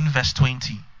 Reading verse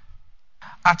 20.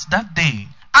 At that day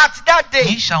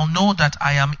ye shall know that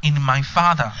I am in my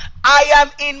Father. I am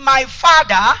in my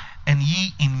Father. And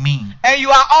ye in me. And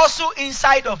you are also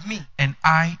inside of me. And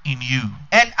I in you.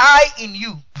 And I in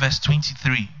you. Verse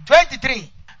 23.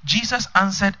 23. Jesus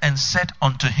answered and said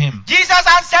unto him. Jesus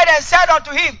answered and said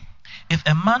unto him. If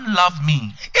a man love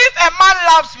me. If a man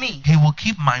loves me. He will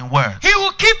keep my word. He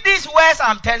will keep these words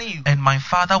I'm telling you. And my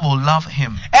Father will love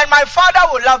him. And my Father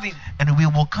will love him. And we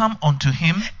will come unto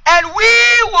him. And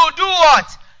we will do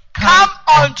what? Come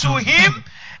unto him.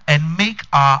 And make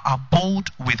our abode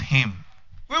with him.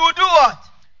 We will do what?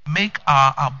 Make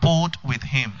our abode with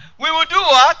him. We will do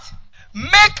what? Make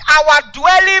our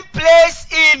dwelling place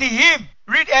in him.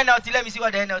 Read NLT. Let me see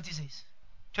what the NLT says.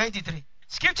 23.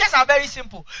 Scriptures are very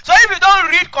simple. So if you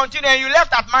don't read continue and you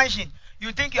left at mansion,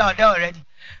 you think you are there already.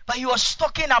 But he was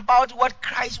talking about what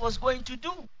Christ was going to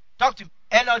do. Talk to me.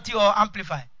 NLT or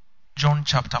Amplify. John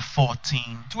chapter 14.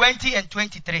 20 and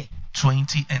 23.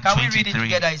 20 and Can 23. we read it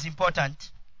together? It's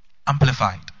important.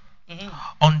 Amplified.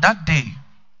 On that day,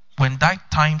 when that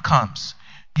time comes,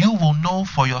 you will know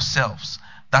for yourselves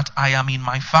that I am in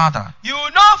my Father. You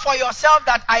will know for yourself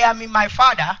that I am in my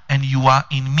Father. And you are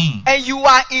in me. And you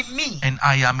are in me. And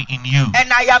I am in you.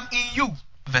 And I am in you.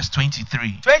 Verse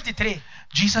 23. 23.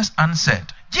 Jesus answered.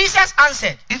 Jesus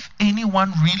answered. If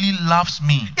anyone really loves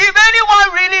me. If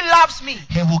anyone really loves me.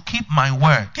 He will keep my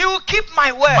word. He will keep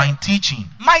my word. My teaching.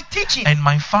 My teaching. And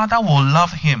my Father will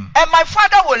love him. And my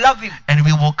Father will love him. And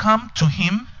we will come to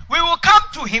him. We will come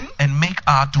to him. And make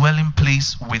our dwelling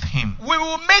place with him. We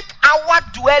will make our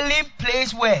dwelling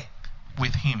place where?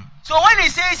 With him. So when he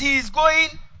says he is going,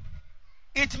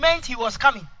 it meant he was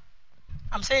coming.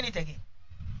 I'm saying it again.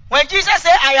 When Jesus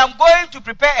said, I am going to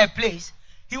prepare a place,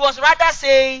 he was rather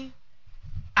saying,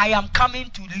 I am coming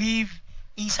to live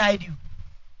inside you.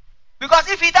 Because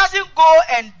if he doesn't go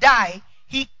and die,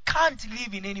 he can't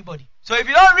live in anybody. So if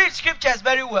you don't read scriptures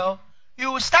very well,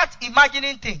 you will start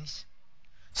imagining things.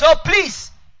 So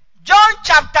please, John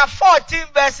chapter 14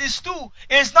 verses 2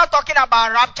 is not talking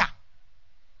about rapture.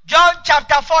 John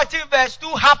chapter 14 verse 2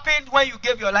 happened when you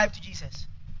gave your life to Jesus.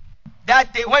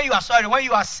 That day when you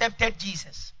accepted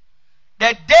Jesus.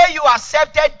 The day you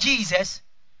accepted Jesus,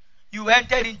 you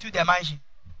entered into the mansion.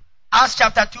 Acts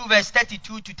chapter 2 verse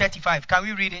 32 to 35. Can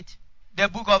we read it? The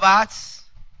book of Acts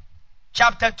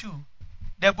chapter 2.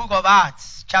 The book of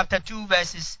Acts chapter 2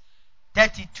 verses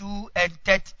 32 and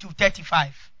 30 to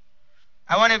 35.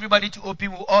 I want everybody to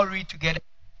open. We'll all read together.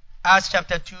 Acts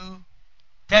chapter 2,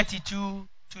 32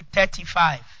 to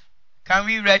 35. Can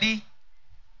we ready?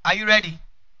 Are you ready?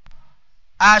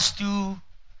 Acts 2,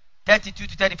 32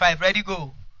 to 35. Ready,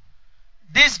 go.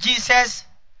 This Jesus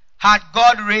had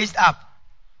God raised up,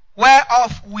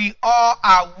 whereof we all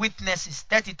are witnesses.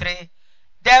 33.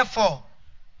 Therefore,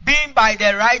 being by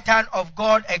the right hand of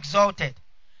God exalted,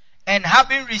 and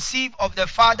having received of the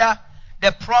Father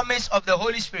the promise of the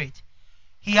Holy Spirit,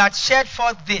 he had shed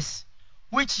forth this,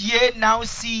 which ye now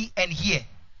see and hear.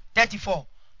 34.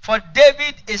 For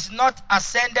David is not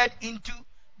ascended into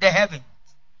the heaven,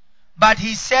 but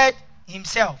he said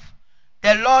himself,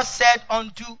 the Lord said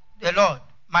unto the Lord,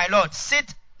 my Lord,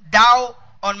 sit thou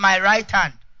on my right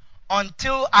hand,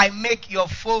 until I make your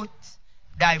foot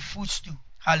thy footstool.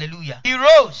 Hallelujah. He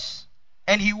rose,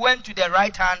 and he went to the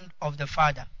right hand of the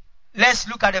Father. Let's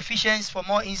look at Ephesians for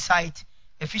more insight.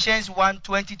 Ephesians 1,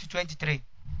 20 to 23.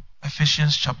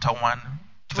 Ephesians chapter 1,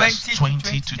 verse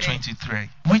 20 to 23.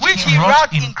 Which he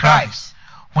wrought in Christ,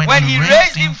 when he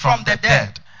raised him from the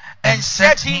dead, and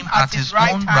set him at his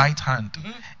own right hand,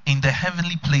 in the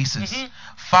heavenly places,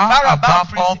 far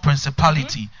above all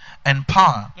principality, and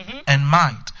power, and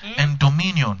might, and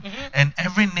dominion, and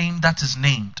every name that is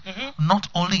named, not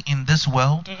only in this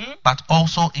world, but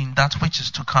also in that which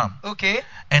is to come. Okay.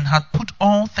 And had put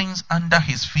all things under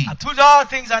his feet.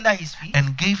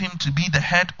 And gave him to be the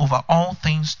head over all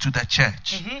things to the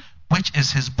church, which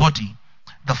is his body,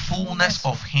 the fullness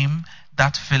of him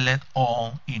that filleth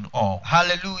all in all.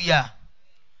 Hallelujah.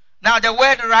 Now the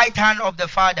word right hand of the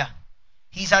Father.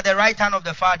 He's at the right hand of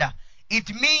the Father. It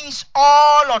means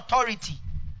all authority.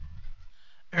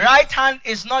 Right hand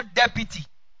is not deputy.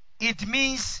 It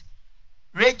means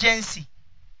regency.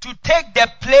 To take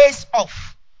the place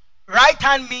of. Right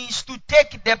hand means to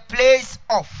take the place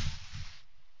of.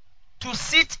 To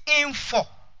sit in for.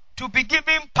 To be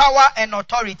given power and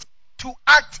authority. To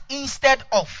act instead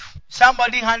of.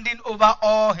 Somebody handing over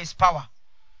all his power.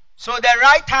 So the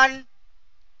right hand,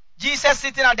 Jesus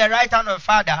sitting at the right hand of the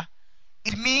Father,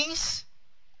 it means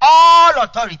all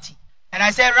authority. And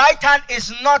I say right hand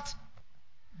is not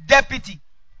deputy.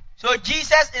 So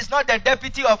Jesus is not the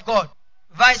deputy of God,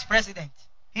 vice president.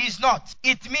 He is not.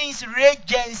 It means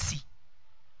regency.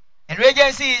 And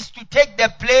regency is to take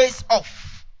the place of.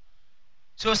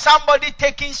 So somebody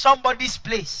taking somebody's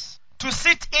place. To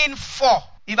sit in for.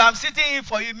 If I'm sitting in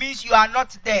for you, means you are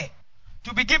not there.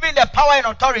 To be given the power and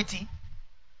authority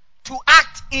to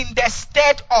act in the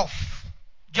stead of.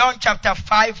 John chapter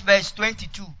 5 verse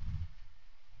 22.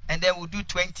 And then we'll do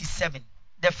 27.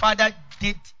 The Father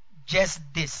did just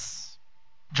this.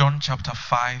 John chapter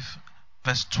 5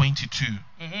 verse 22.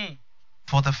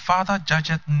 For the Father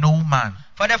judgeth no man.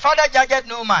 For the Father judgeth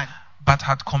no man. But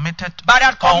had committed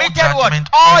all judgment,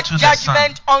 unto the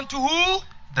Son. Unto who?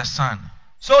 The Son.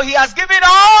 So he has given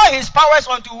all his powers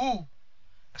unto who?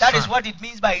 That is what it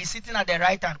means by he's sitting at the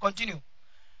right hand. Continue.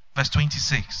 Verse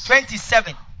 26.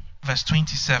 27. Verse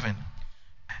 27.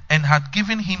 And had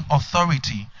given him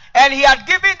authority. And he had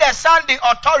given the Son the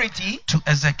authority. To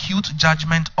execute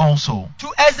judgment also.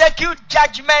 To execute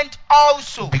judgment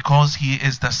also. Because he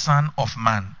is the Son of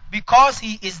Man. Because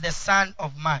he is the Son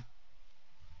of Man.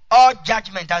 All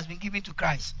judgment has been given to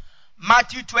Christ.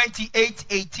 Matthew 28,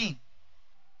 18.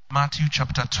 Matthew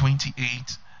chapter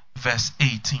 28 verse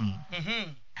 18.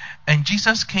 And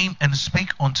Jesus came and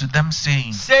spake unto them,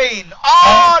 saying,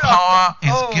 all power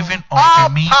is given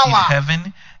unto me in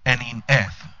heaven and in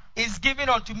earth. Is given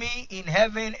unto me in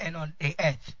heaven and on the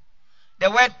earth.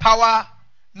 The word power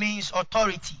means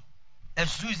authority.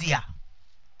 Exousia.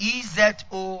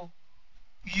 EZOUSIA.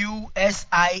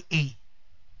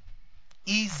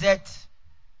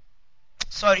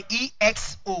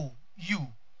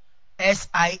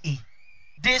 EXOUSIA.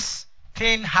 This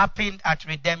thing happened at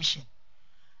redemption.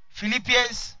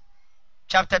 Philippians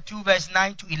chapter 2 verse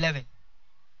 9 to 11.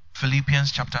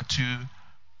 Philippians chapter 2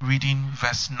 reading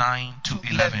verse 9 to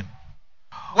 11.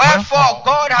 Wherefore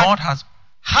God has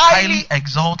highly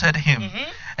exalted him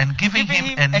and given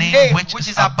him a name which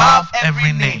is above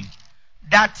every name,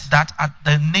 that at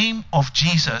the name of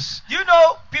Jesus. You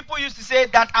know, people used to say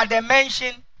that at the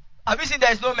mention. Have you seen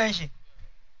there is no mention?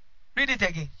 Read it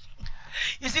again.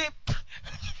 You see,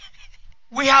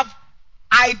 we have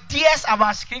ideas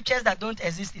about scriptures that don't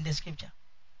exist in the scripture.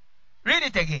 Read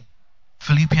it again.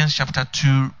 Philippians chapter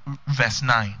 2 verse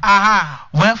 9.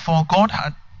 Wherefore God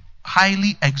had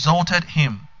highly exalted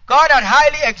him. God had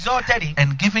highly exalted him.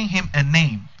 And given him a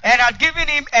name. And had given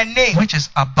him a name. Which is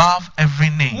above every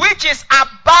name. Which is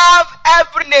above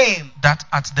every name. That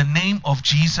at the name of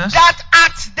Jesus. That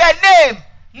at the name.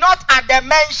 Not at the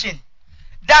mention.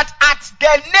 That at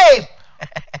the name.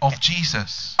 Of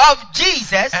Jesus. Of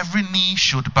Jesus. Every knee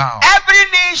should bow. Every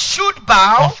knee should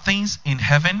bow. Of things in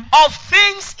heaven. Of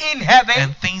things in heaven.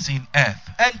 And things in earth.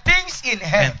 And things in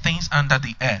heaven. And things under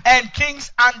the earth. And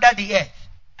things under the earth.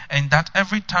 And that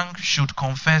every tongue should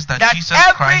confess that Jesus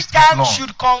Christ is Lord. Every tongue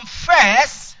should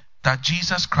confess that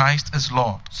Jesus Christ is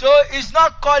Lord. So it's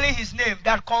not calling his name,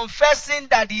 that confessing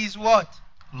that he is what?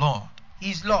 Lord.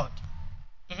 He is Lord.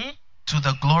 Mm-hmm. To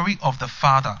the glory of the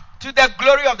Father. To the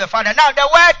glory of the Father. Now the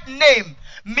word name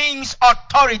means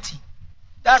authority.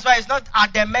 That's why it's not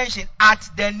at the mention, at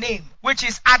the name, which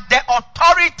is at the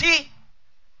authority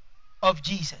of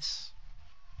Jesus.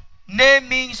 Name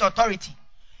means authority.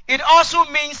 It also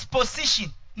means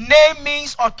position. Name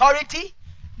means authority.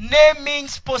 Name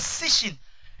means position.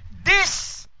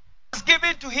 This was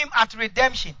given to him at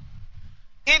redemption.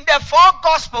 In the 4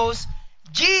 Gospels,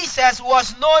 Jesus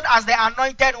was known as the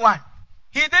Anointed One.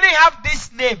 He didn't have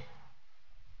this name.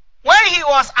 When he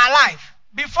was alive,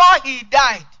 before he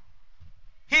died,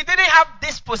 he didn't have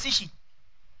this position.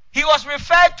 He was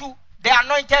referred to the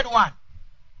Anointed One.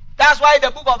 That's why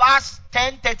the book of Acts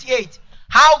 10:38,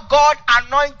 how God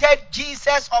anointed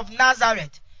Jesus of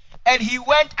Nazareth, and he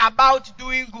went about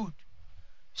doing good.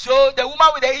 So the woman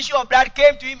with the issue of blood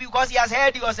came to him because he has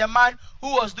heard he was a man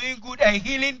who was doing good and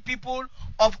healing people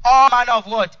of all manner of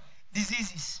what?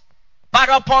 Diseases. But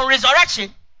upon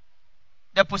resurrection,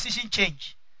 the position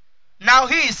changed. Now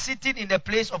he is sitting in the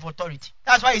place of authority.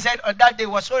 That's why he said on that day,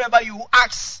 whatsoever you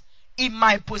ask in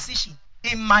my position,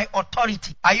 in my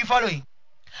authority. Are you following?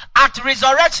 At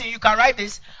resurrection, you can write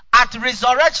this. At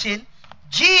resurrection,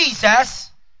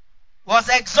 Jesus was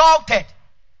exalted.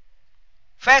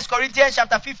 1 Corinthians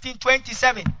chapter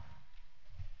 15:27.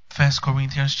 1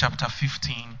 Corinthians chapter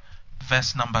 15,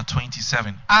 verse number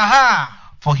 27.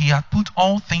 For he had put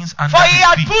all things under his feet. For he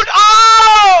had put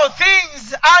all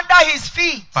things under his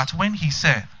feet. But when he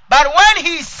said,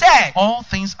 all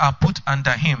things are put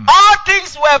under him. All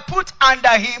things were put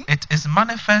under him. It is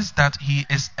manifest that he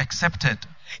is accepted.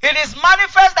 It is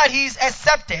manifest that he is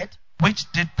accepted.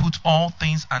 Which did put all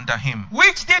things under him.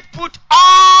 Which did put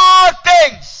all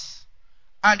things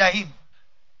under him.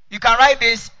 You can write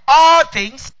this. All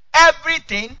things,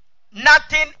 everything,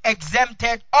 nothing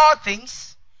exempted. All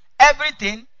things,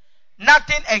 everything,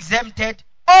 nothing exempted.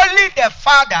 Only the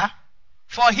Father,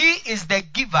 for he is the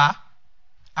giver.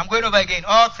 I'm going over again.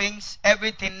 All things,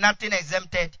 everything, nothing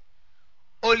exempted.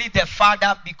 Only the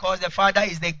Father, because the Father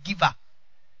is the giver.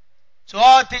 So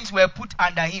all things were put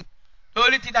under him. The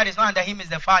only thing that is not under him is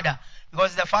the Father,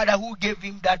 because it's the Father who gave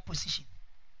him that position.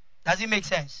 Does it make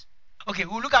sense? Okay,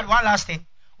 we'll look at one last thing.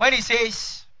 When he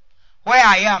says, where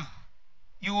I am,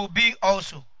 you will be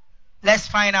also. Let's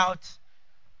find out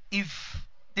if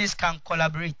this can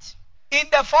collaborate. In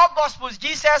the 4 Gospels,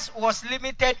 Jesus was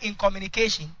limited in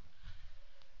communication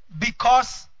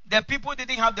because the people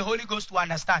didn't have the Holy Ghost to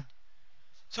understand.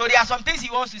 So there are some things he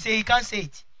wants to say, he can't say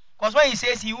it. Because when he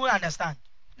says, he won't understand.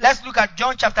 Let's look at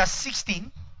John chapter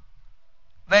 16,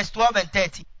 verse 12 and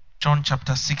 13. John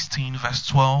chapter 16, verse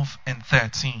 12 and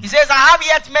 13. He says, I have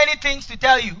yet many things to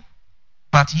tell you.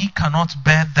 But ye cannot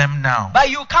bear them now.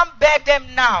 But you can't bear them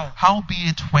now.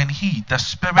 Howbeit when he, the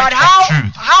Spirit of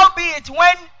truth, howbeit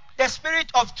when the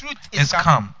Spirit of truth is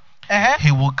come,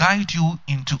 he will guide you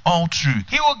into all truth.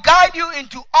 He will guide you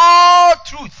into all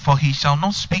truth. For he shall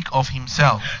not speak of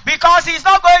himself. Because he's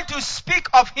not going to speak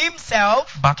of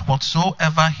himself. But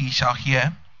whatsoever he shall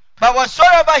hear. But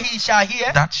whatsoever he shall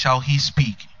hear. That shall he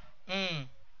speak.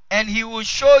 And he will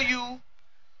show you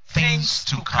things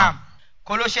to come.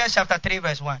 Colossians chapter 3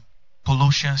 verse 1.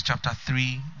 Colossians chapter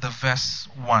 3 the verse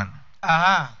 1.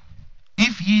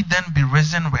 If ye then be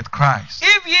risen with Christ.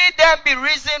 If ye then be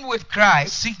risen with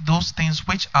Christ. Seek those things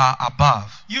which are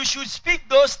above. You should speak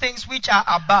those things which are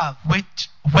above.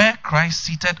 Where Christ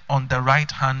seated on the right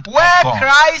hand of God. Where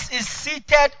Christ is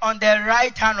seated on the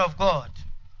right hand of God.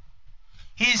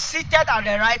 He is seated on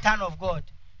the right hand of God.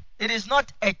 It is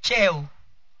not a chair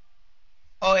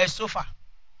or a sofa.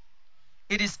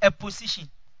 It is a position.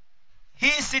 He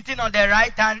sitting on the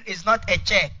right hand is not a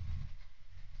chair.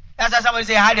 That's why somebody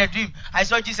say, I had a dream. I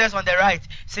saw Jesus on the right,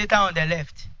 Satan on the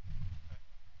left.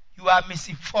 You are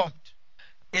misinformed.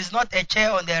 It's not a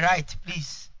chair on the right,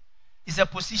 please. It's a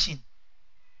position.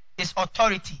 It's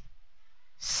authority.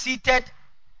 Seated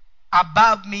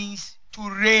above means to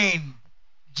reign.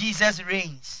 Jesus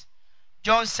reigns.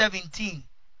 John 17,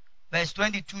 verse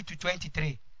 22 to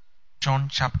 23. John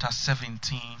chapter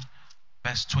 17,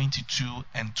 verse 22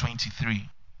 and 23.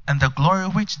 And the glory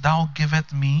which thou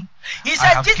givest me, he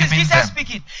said, this is Jesus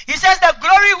speaking. He says, the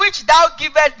glory which thou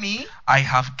givest me, I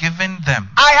have given them.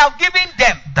 I have given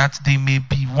them. That they may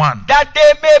be one. That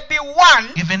they may be one.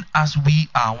 Even as we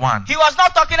are one. He was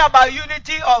not talking about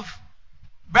unity of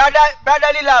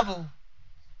brotherly love.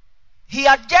 He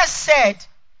had just said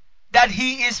that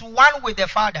he is one with the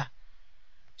Father.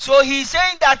 So he's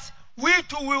saying that we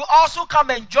too will also come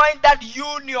and join that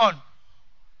union.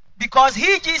 Because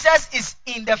he, Jesus, is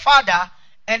in the Father,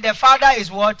 and the Father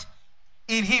is what?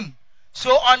 In him.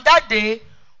 So on that day,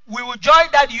 we will join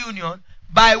that union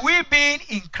by we being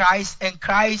in Christ and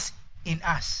Christ in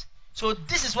us. So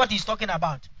this is what he's talking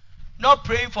about. Not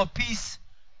praying for peace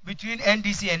between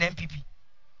NDC and NPP.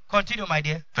 Continue, my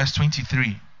dear. Verse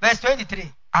 23. Verse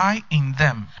 23. I in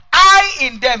them. I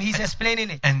in them. He's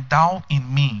explaining it. And thou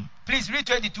in me. Please read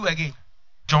 22 again.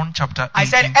 John chapter 18, I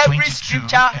said every 22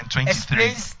 scripture and 23.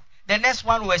 explains. The next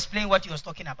one will explain what he was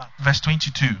talking about. Verse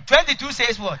 22. 22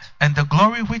 says what? And the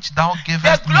glory which thou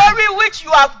givest me. The glory which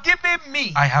you have given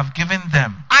me. I have given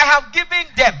them. I have given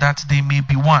them. That they may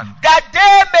be one. That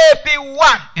they may be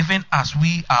one. Even as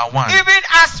we are one. Even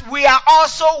as we are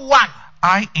also one.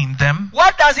 I in them.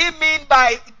 What does he mean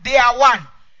by they are one?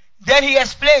 Then he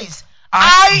explains.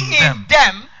 I in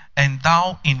them. And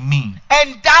thou in me.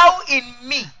 And thou in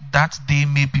me. That they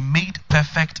may be made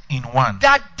perfect in one.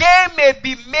 That they may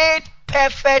be made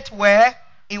perfect where?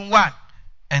 In one.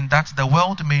 And that the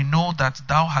world may know that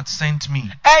thou hast sent me.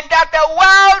 And that the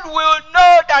world will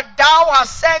know that thou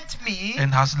hast sent me.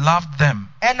 And hast loved them.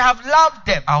 And have loved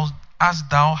them. As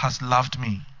thou hast loved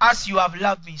me. As you have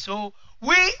loved me. So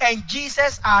we and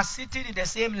Jesus are sitting in the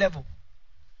same level.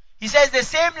 He says the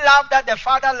same love that the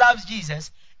Father loves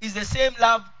Jesus is the same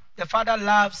love the Father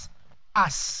loves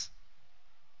us.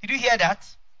 Did you hear that?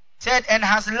 He said, and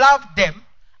has loved them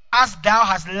as thou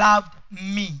hast loved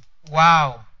me.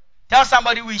 Wow. Tell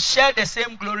somebody we share the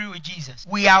same glory with Jesus.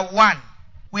 We are one.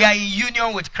 We are in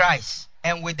union with Christ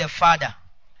and with the Father.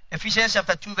 Ephesians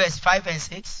chapter 2 verse 5 and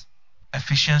 6.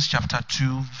 Ephesians chapter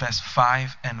 2 verse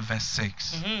 5 and verse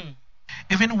 6. Mm-hmm.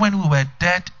 Even when we were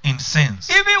dead in sins.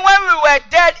 Even when we were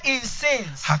dead in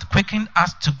sins. Hath quickened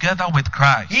us together with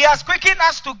Christ. He has quickened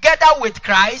us together with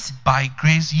Christ. By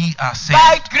grace ye are saved.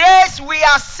 By grace we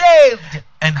are saved.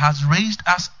 And has raised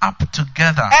us up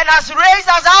together. And has raised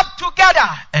us up together.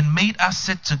 And made us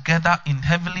sit together in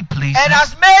heavenly places. And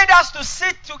has made us to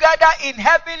sit together in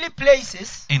heavenly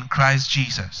places. In Christ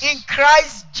Jesus. In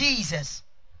Christ Jesus.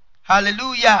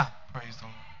 Hallelujah. Praise the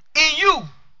Lord. In you.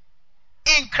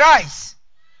 In Christ,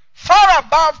 far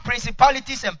above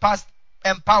principalities and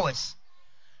powers,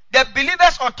 the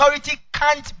believer's authority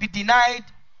can't be denied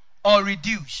or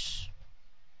reduced.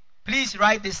 Please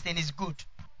write this thing, it's good.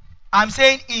 I'm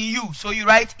saying in you, so you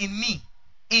write in me,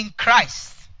 in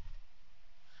Christ,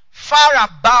 far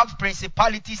above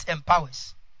principalities and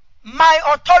powers. My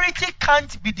authority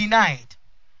can't be denied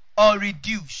or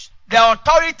reduced. The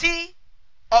authority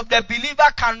of the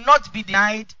believer cannot be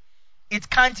denied. It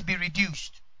can't be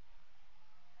reduced.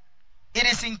 It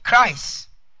is in Christ.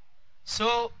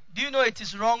 So, do you know it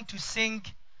is wrong to sing,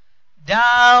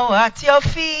 down at your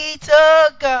feet, oh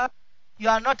God? You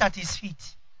are not at his feet.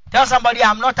 Tell somebody,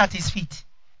 I'm not at his feet.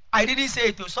 I didn't say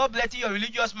it to stop letting your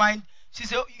religious mind. She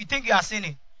said, you think you are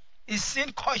sinning. It's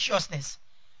sin consciousness.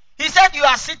 He said you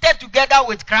are seated together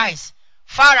with Christ,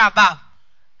 far above.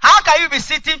 How can you be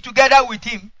sitting together with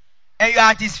him and you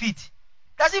are at his feet?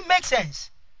 Does it make sense?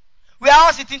 We are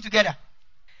all sitting together.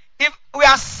 If we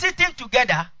are sitting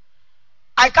together,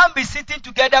 I can't be sitting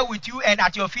together with you and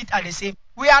at your feet are the same.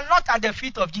 We are not at the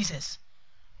feet of Jesus.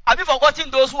 Have you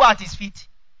forgotten those who are at his feet?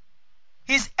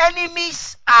 His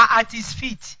enemies are at his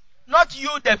feet, not you,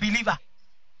 the believer.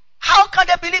 How can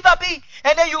the believer be?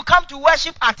 And then you come to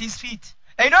worship at his feet.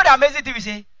 And you know the amazing thing we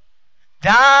say?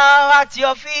 Down at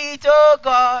your feet, oh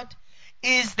God,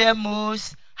 is the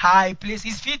most high place.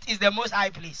 His feet is the most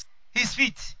high place. His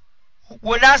feet.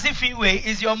 Wonasi Finway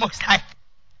is your most high.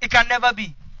 It can never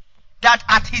be. That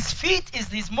at his feet is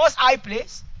his most high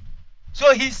place.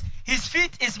 So his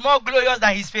feet is more glorious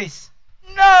than his face.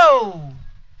 No.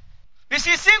 You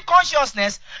see, sin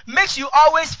consciousness makes you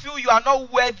always feel you are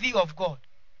not worthy of God.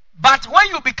 But when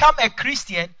you become a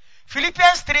Christian,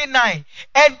 Philippians 3:9.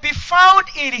 And be found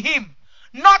in him,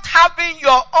 not having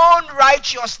your own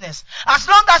righteousness. As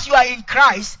long as you are in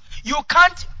Christ, you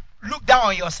can't look down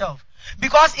on yourself.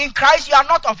 Because in Christ, you are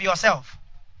not of yourself.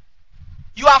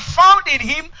 You are found in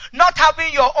him, not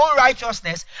having your own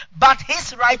righteousness, but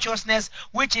his righteousness,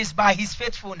 which is by his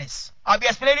faithfulness. I'll be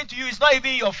explaining to you, it's not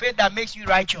even your faith that makes you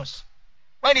righteous.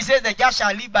 When he says the just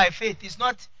shall live by faith, it's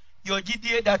not your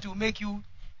GDA that will make you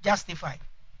justified.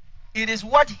 It is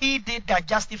what he did that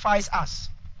justifies us.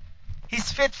 His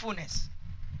faithfulness.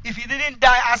 If he didn't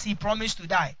die as he promised to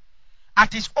die,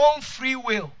 at his own free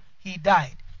will, he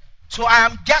died. So I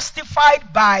am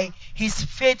justified by his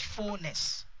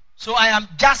faithfulness. So I am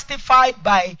justified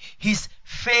by his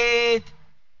faithfulness.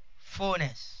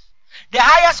 The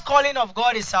highest calling of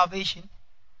God is salvation,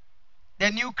 the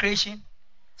new creation,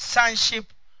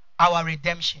 sonship, our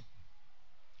redemption.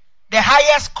 The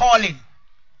highest calling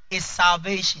is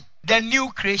salvation, the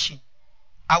new creation,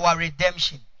 our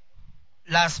redemption.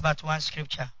 Last but one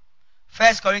scripture.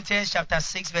 1 Corinthians chapter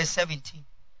 6 verse 17.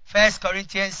 1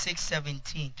 Corinthians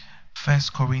 6:17. 1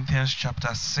 Corinthians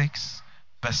chapter 6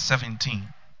 verse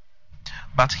 17.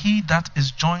 But he that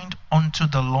is joined unto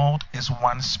the Lord is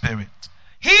one spirit.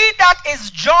 He that is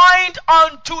joined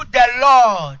unto the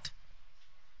Lord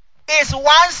is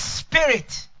one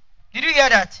spirit. Did you hear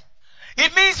that?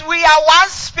 It means we are one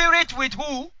spirit with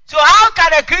who? So how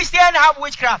can a Christian have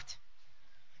witchcraft?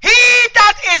 He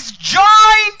that is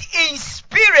joined in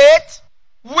spirit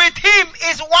with him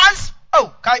is one.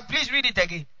 Oh, can you please read it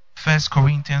again? 1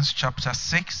 Corinthians chapter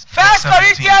 6 1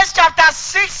 Corinthians chapter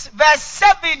 6 verse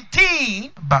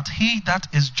 17. But he that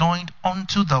is joined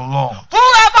unto the Lord,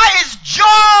 whoever is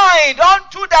joined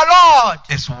unto the Lord,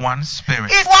 is one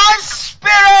spirit. Is one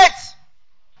spirit.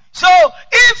 So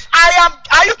if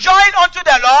are you joined unto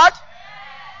the Lord?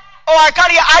 Oh, I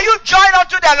can't hear. Are you joined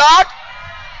unto the Lord?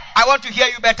 I want to hear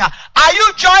you better. Are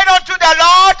you joined unto the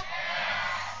Lord?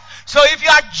 So if you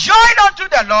are joined unto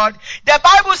the Lord, the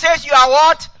Bible says you are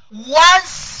what? One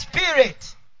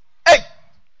spirit. Hey.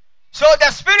 So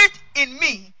the spirit in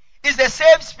me is the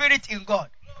same spirit in God.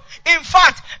 In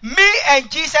fact, me and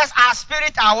Jesus, our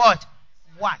spirit are what?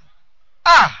 One.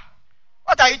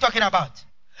 What are you talking about?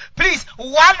 Please,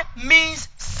 one means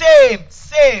same.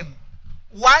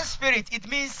 One spirit, it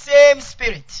means same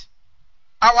spirit.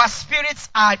 Our spirits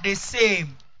are the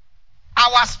same.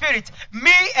 Our spirit,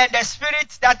 me and the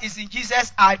spirit that is in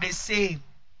Jesus are the same.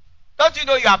 Don't you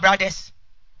know you are brothers?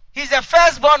 He's the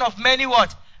firstborn of many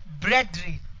what?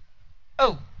 Brethren.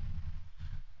 Oh.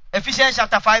 Ephesians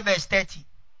chapter 5 verse 30.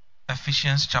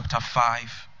 Ephesians chapter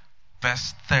 5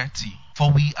 verse 30.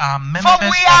 For we are members of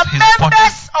his body.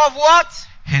 Of what?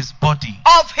 His body.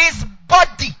 Of his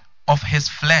body. Of his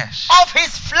flesh. Of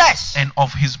his flesh. And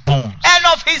of his bones. And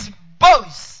of his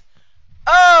bones.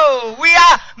 Oh, we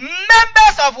are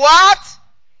members of what?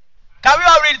 Can we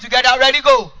all read it together? Ready,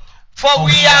 go. For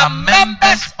we are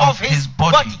members of his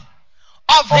body,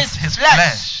 of his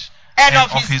flesh, and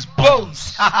of his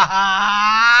bones.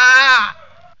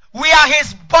 We are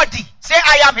his body. Say,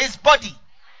 I am his body.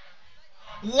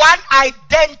 One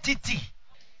identity,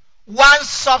 one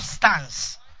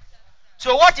substance.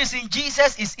 So what is in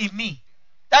Jesus is in me.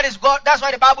 That is God. That's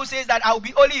why the Bible says that I will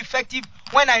be only effective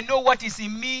when I know what is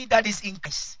in me that is in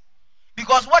Christ.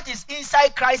 Because what is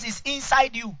inside Christ is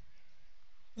inside you.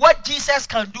 What Jesus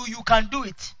can do, you can do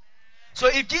it. So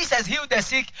if Jesus healed the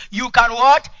sick, you can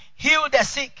what? Heal the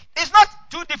sick. It's not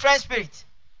two different spirits.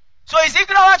 So it's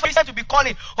ignorant for Jesus to be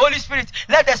calling, Holy Spirit,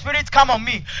 let the Spirit come on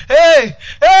me. Hey,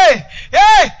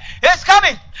 it's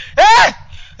coming. Hey.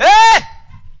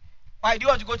 Why do you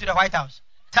want to go to the White House?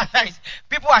 Sometimes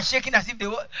people are shaking as if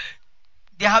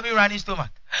they're having running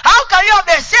stomach. How can you have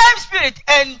the same spirit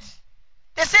and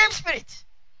the same spirit?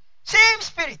 Same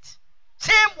spirit.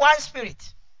 Same one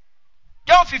spirit.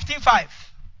 John 15:5.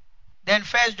 Then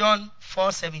 1 John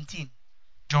 4:17.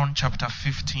 John chapter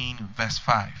 15 verse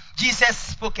 5. Jesus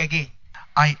spoke again.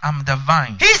 I am the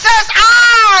vine. He says,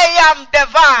 I am the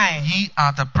vine. Ye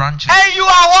are the branches. And you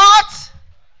are what?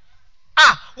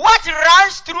 What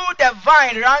runs through the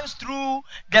vine runs through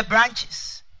the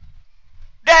branches.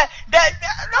 No.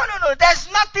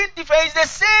 There's nothing different. It's the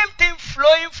same thing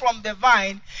flowing from the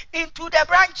vine into the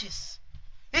branches.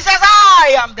 He says,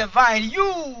 I am the vine.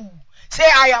 You say,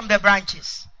 I am the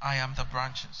branches. I am the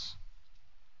branches.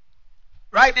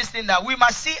 Write this thing down. We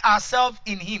must see ourselves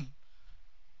in him.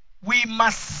 We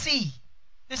must see.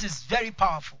 This is very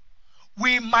powerful.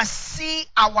 We must see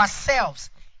ourselves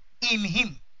in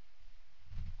him.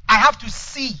 I have to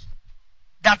see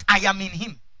that I am in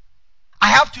him. I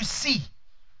have to see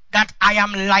that I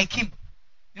am like him.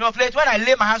 You know, when I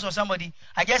lay my hands on somebody,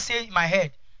 I just say in my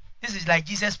head, This is like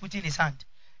Jesus putting his hand.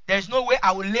 There is no way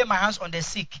I will lay my hands on the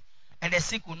sick and the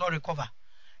sick will not recover.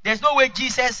 There's no way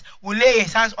Jesus will lay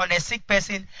his hands on a sick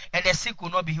person and the sick will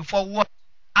not be healed. For what?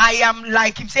 I am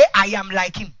like him. Say, I am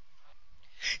like him.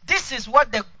 This is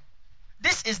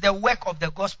the work of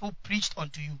the gospel preached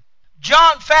unto you.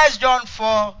 1 John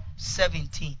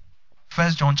 4:17.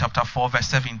 1 John chapter 4 verse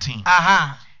 17.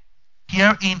 Uh-huh.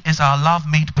 Herein is our love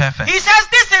made perfect. He says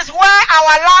this is where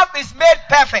our love is made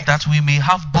perfect. That we may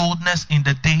have boldness in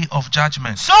the day of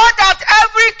judgment. So that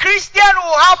every Christian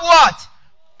will have what?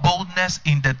 Boldness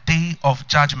in the day of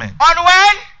judgment. On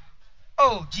when?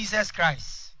 Oh, Jesus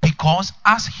Christ. Because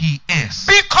as he is.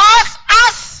 Because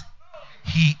as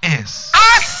he is.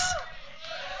 As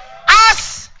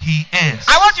he is.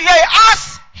 I want to hear you.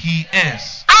 As he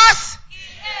is. As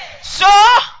so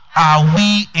are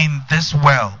we in this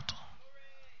world.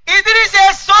 It didn't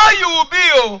say so you will be.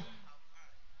 Oh.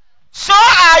 So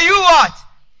are you what?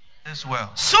 This world.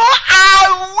 So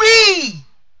are we.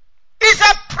 It's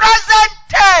a present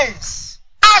tense.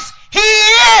 As he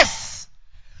is,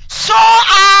 so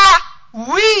are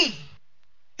we.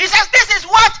 He says this is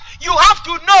what you have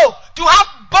to know to have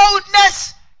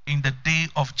boldness in the day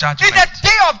of judgment. In the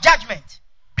day of judgment.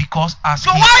 Because as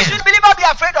so he why is, should believers be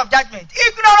afraid of judgment?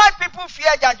 Ignorant people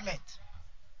fear judgment.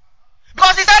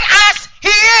 Because he said as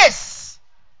he is.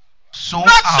 So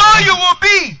not so you will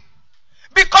be.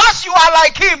 Because you are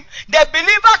like him, the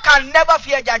believer can never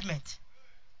fear judgment.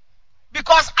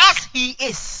 Because as he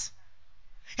is.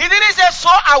 He didn't say so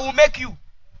I will make you.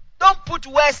 Don't put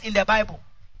words in the Bible.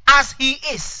 As he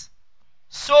is.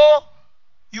 So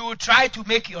you will try to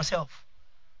make yourself.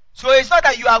 So it's not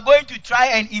that you are going to try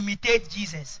and imitate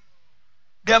Jesus.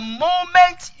 The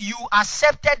moment you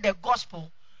accepted the gospel,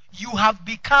 you have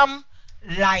become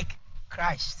like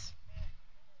Christ.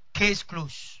 Case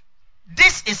closed.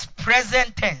 This is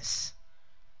present tense,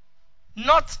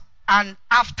 not an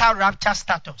after rapture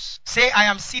status. Say, I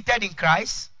am seated in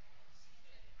Christ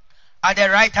at the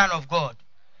right hand of God.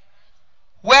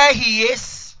 Where he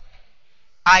is,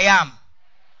 I am.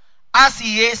 As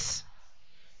he is,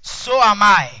 so am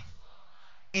I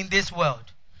in this world.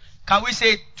 Can we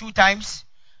say it 2 times?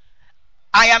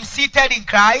 I am seated in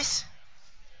Christ.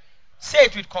 Say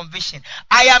it with conviction.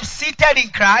 I am seated in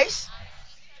Christ.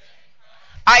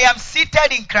 I am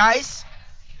seated in Christ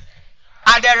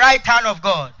at the right hand of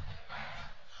God.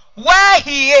 Where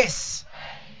he is.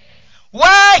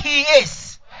 Where he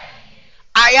is.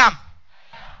 I am.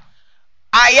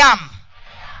 I am.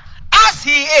 As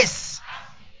he is.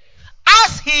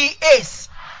 As he is.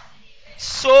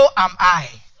 So am I.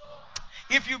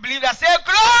 If you believe that, say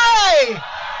glory.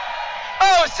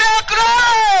 Oh,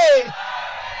 say glory.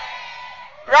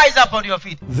 Rise up on your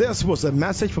feet. This was a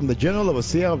message from the General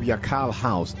Overseer of Yakal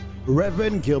House,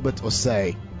 Reverend Gilbert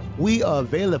Osei. We are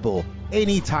available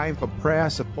anytime for prayer,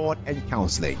 support, and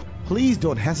counseling. Please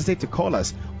don't hesitate to call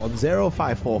us on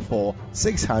 0544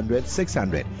 600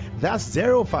 600. That's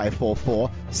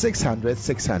 0544 600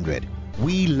 600.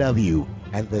 We love you,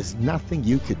 and there's nothing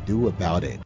you can do about it.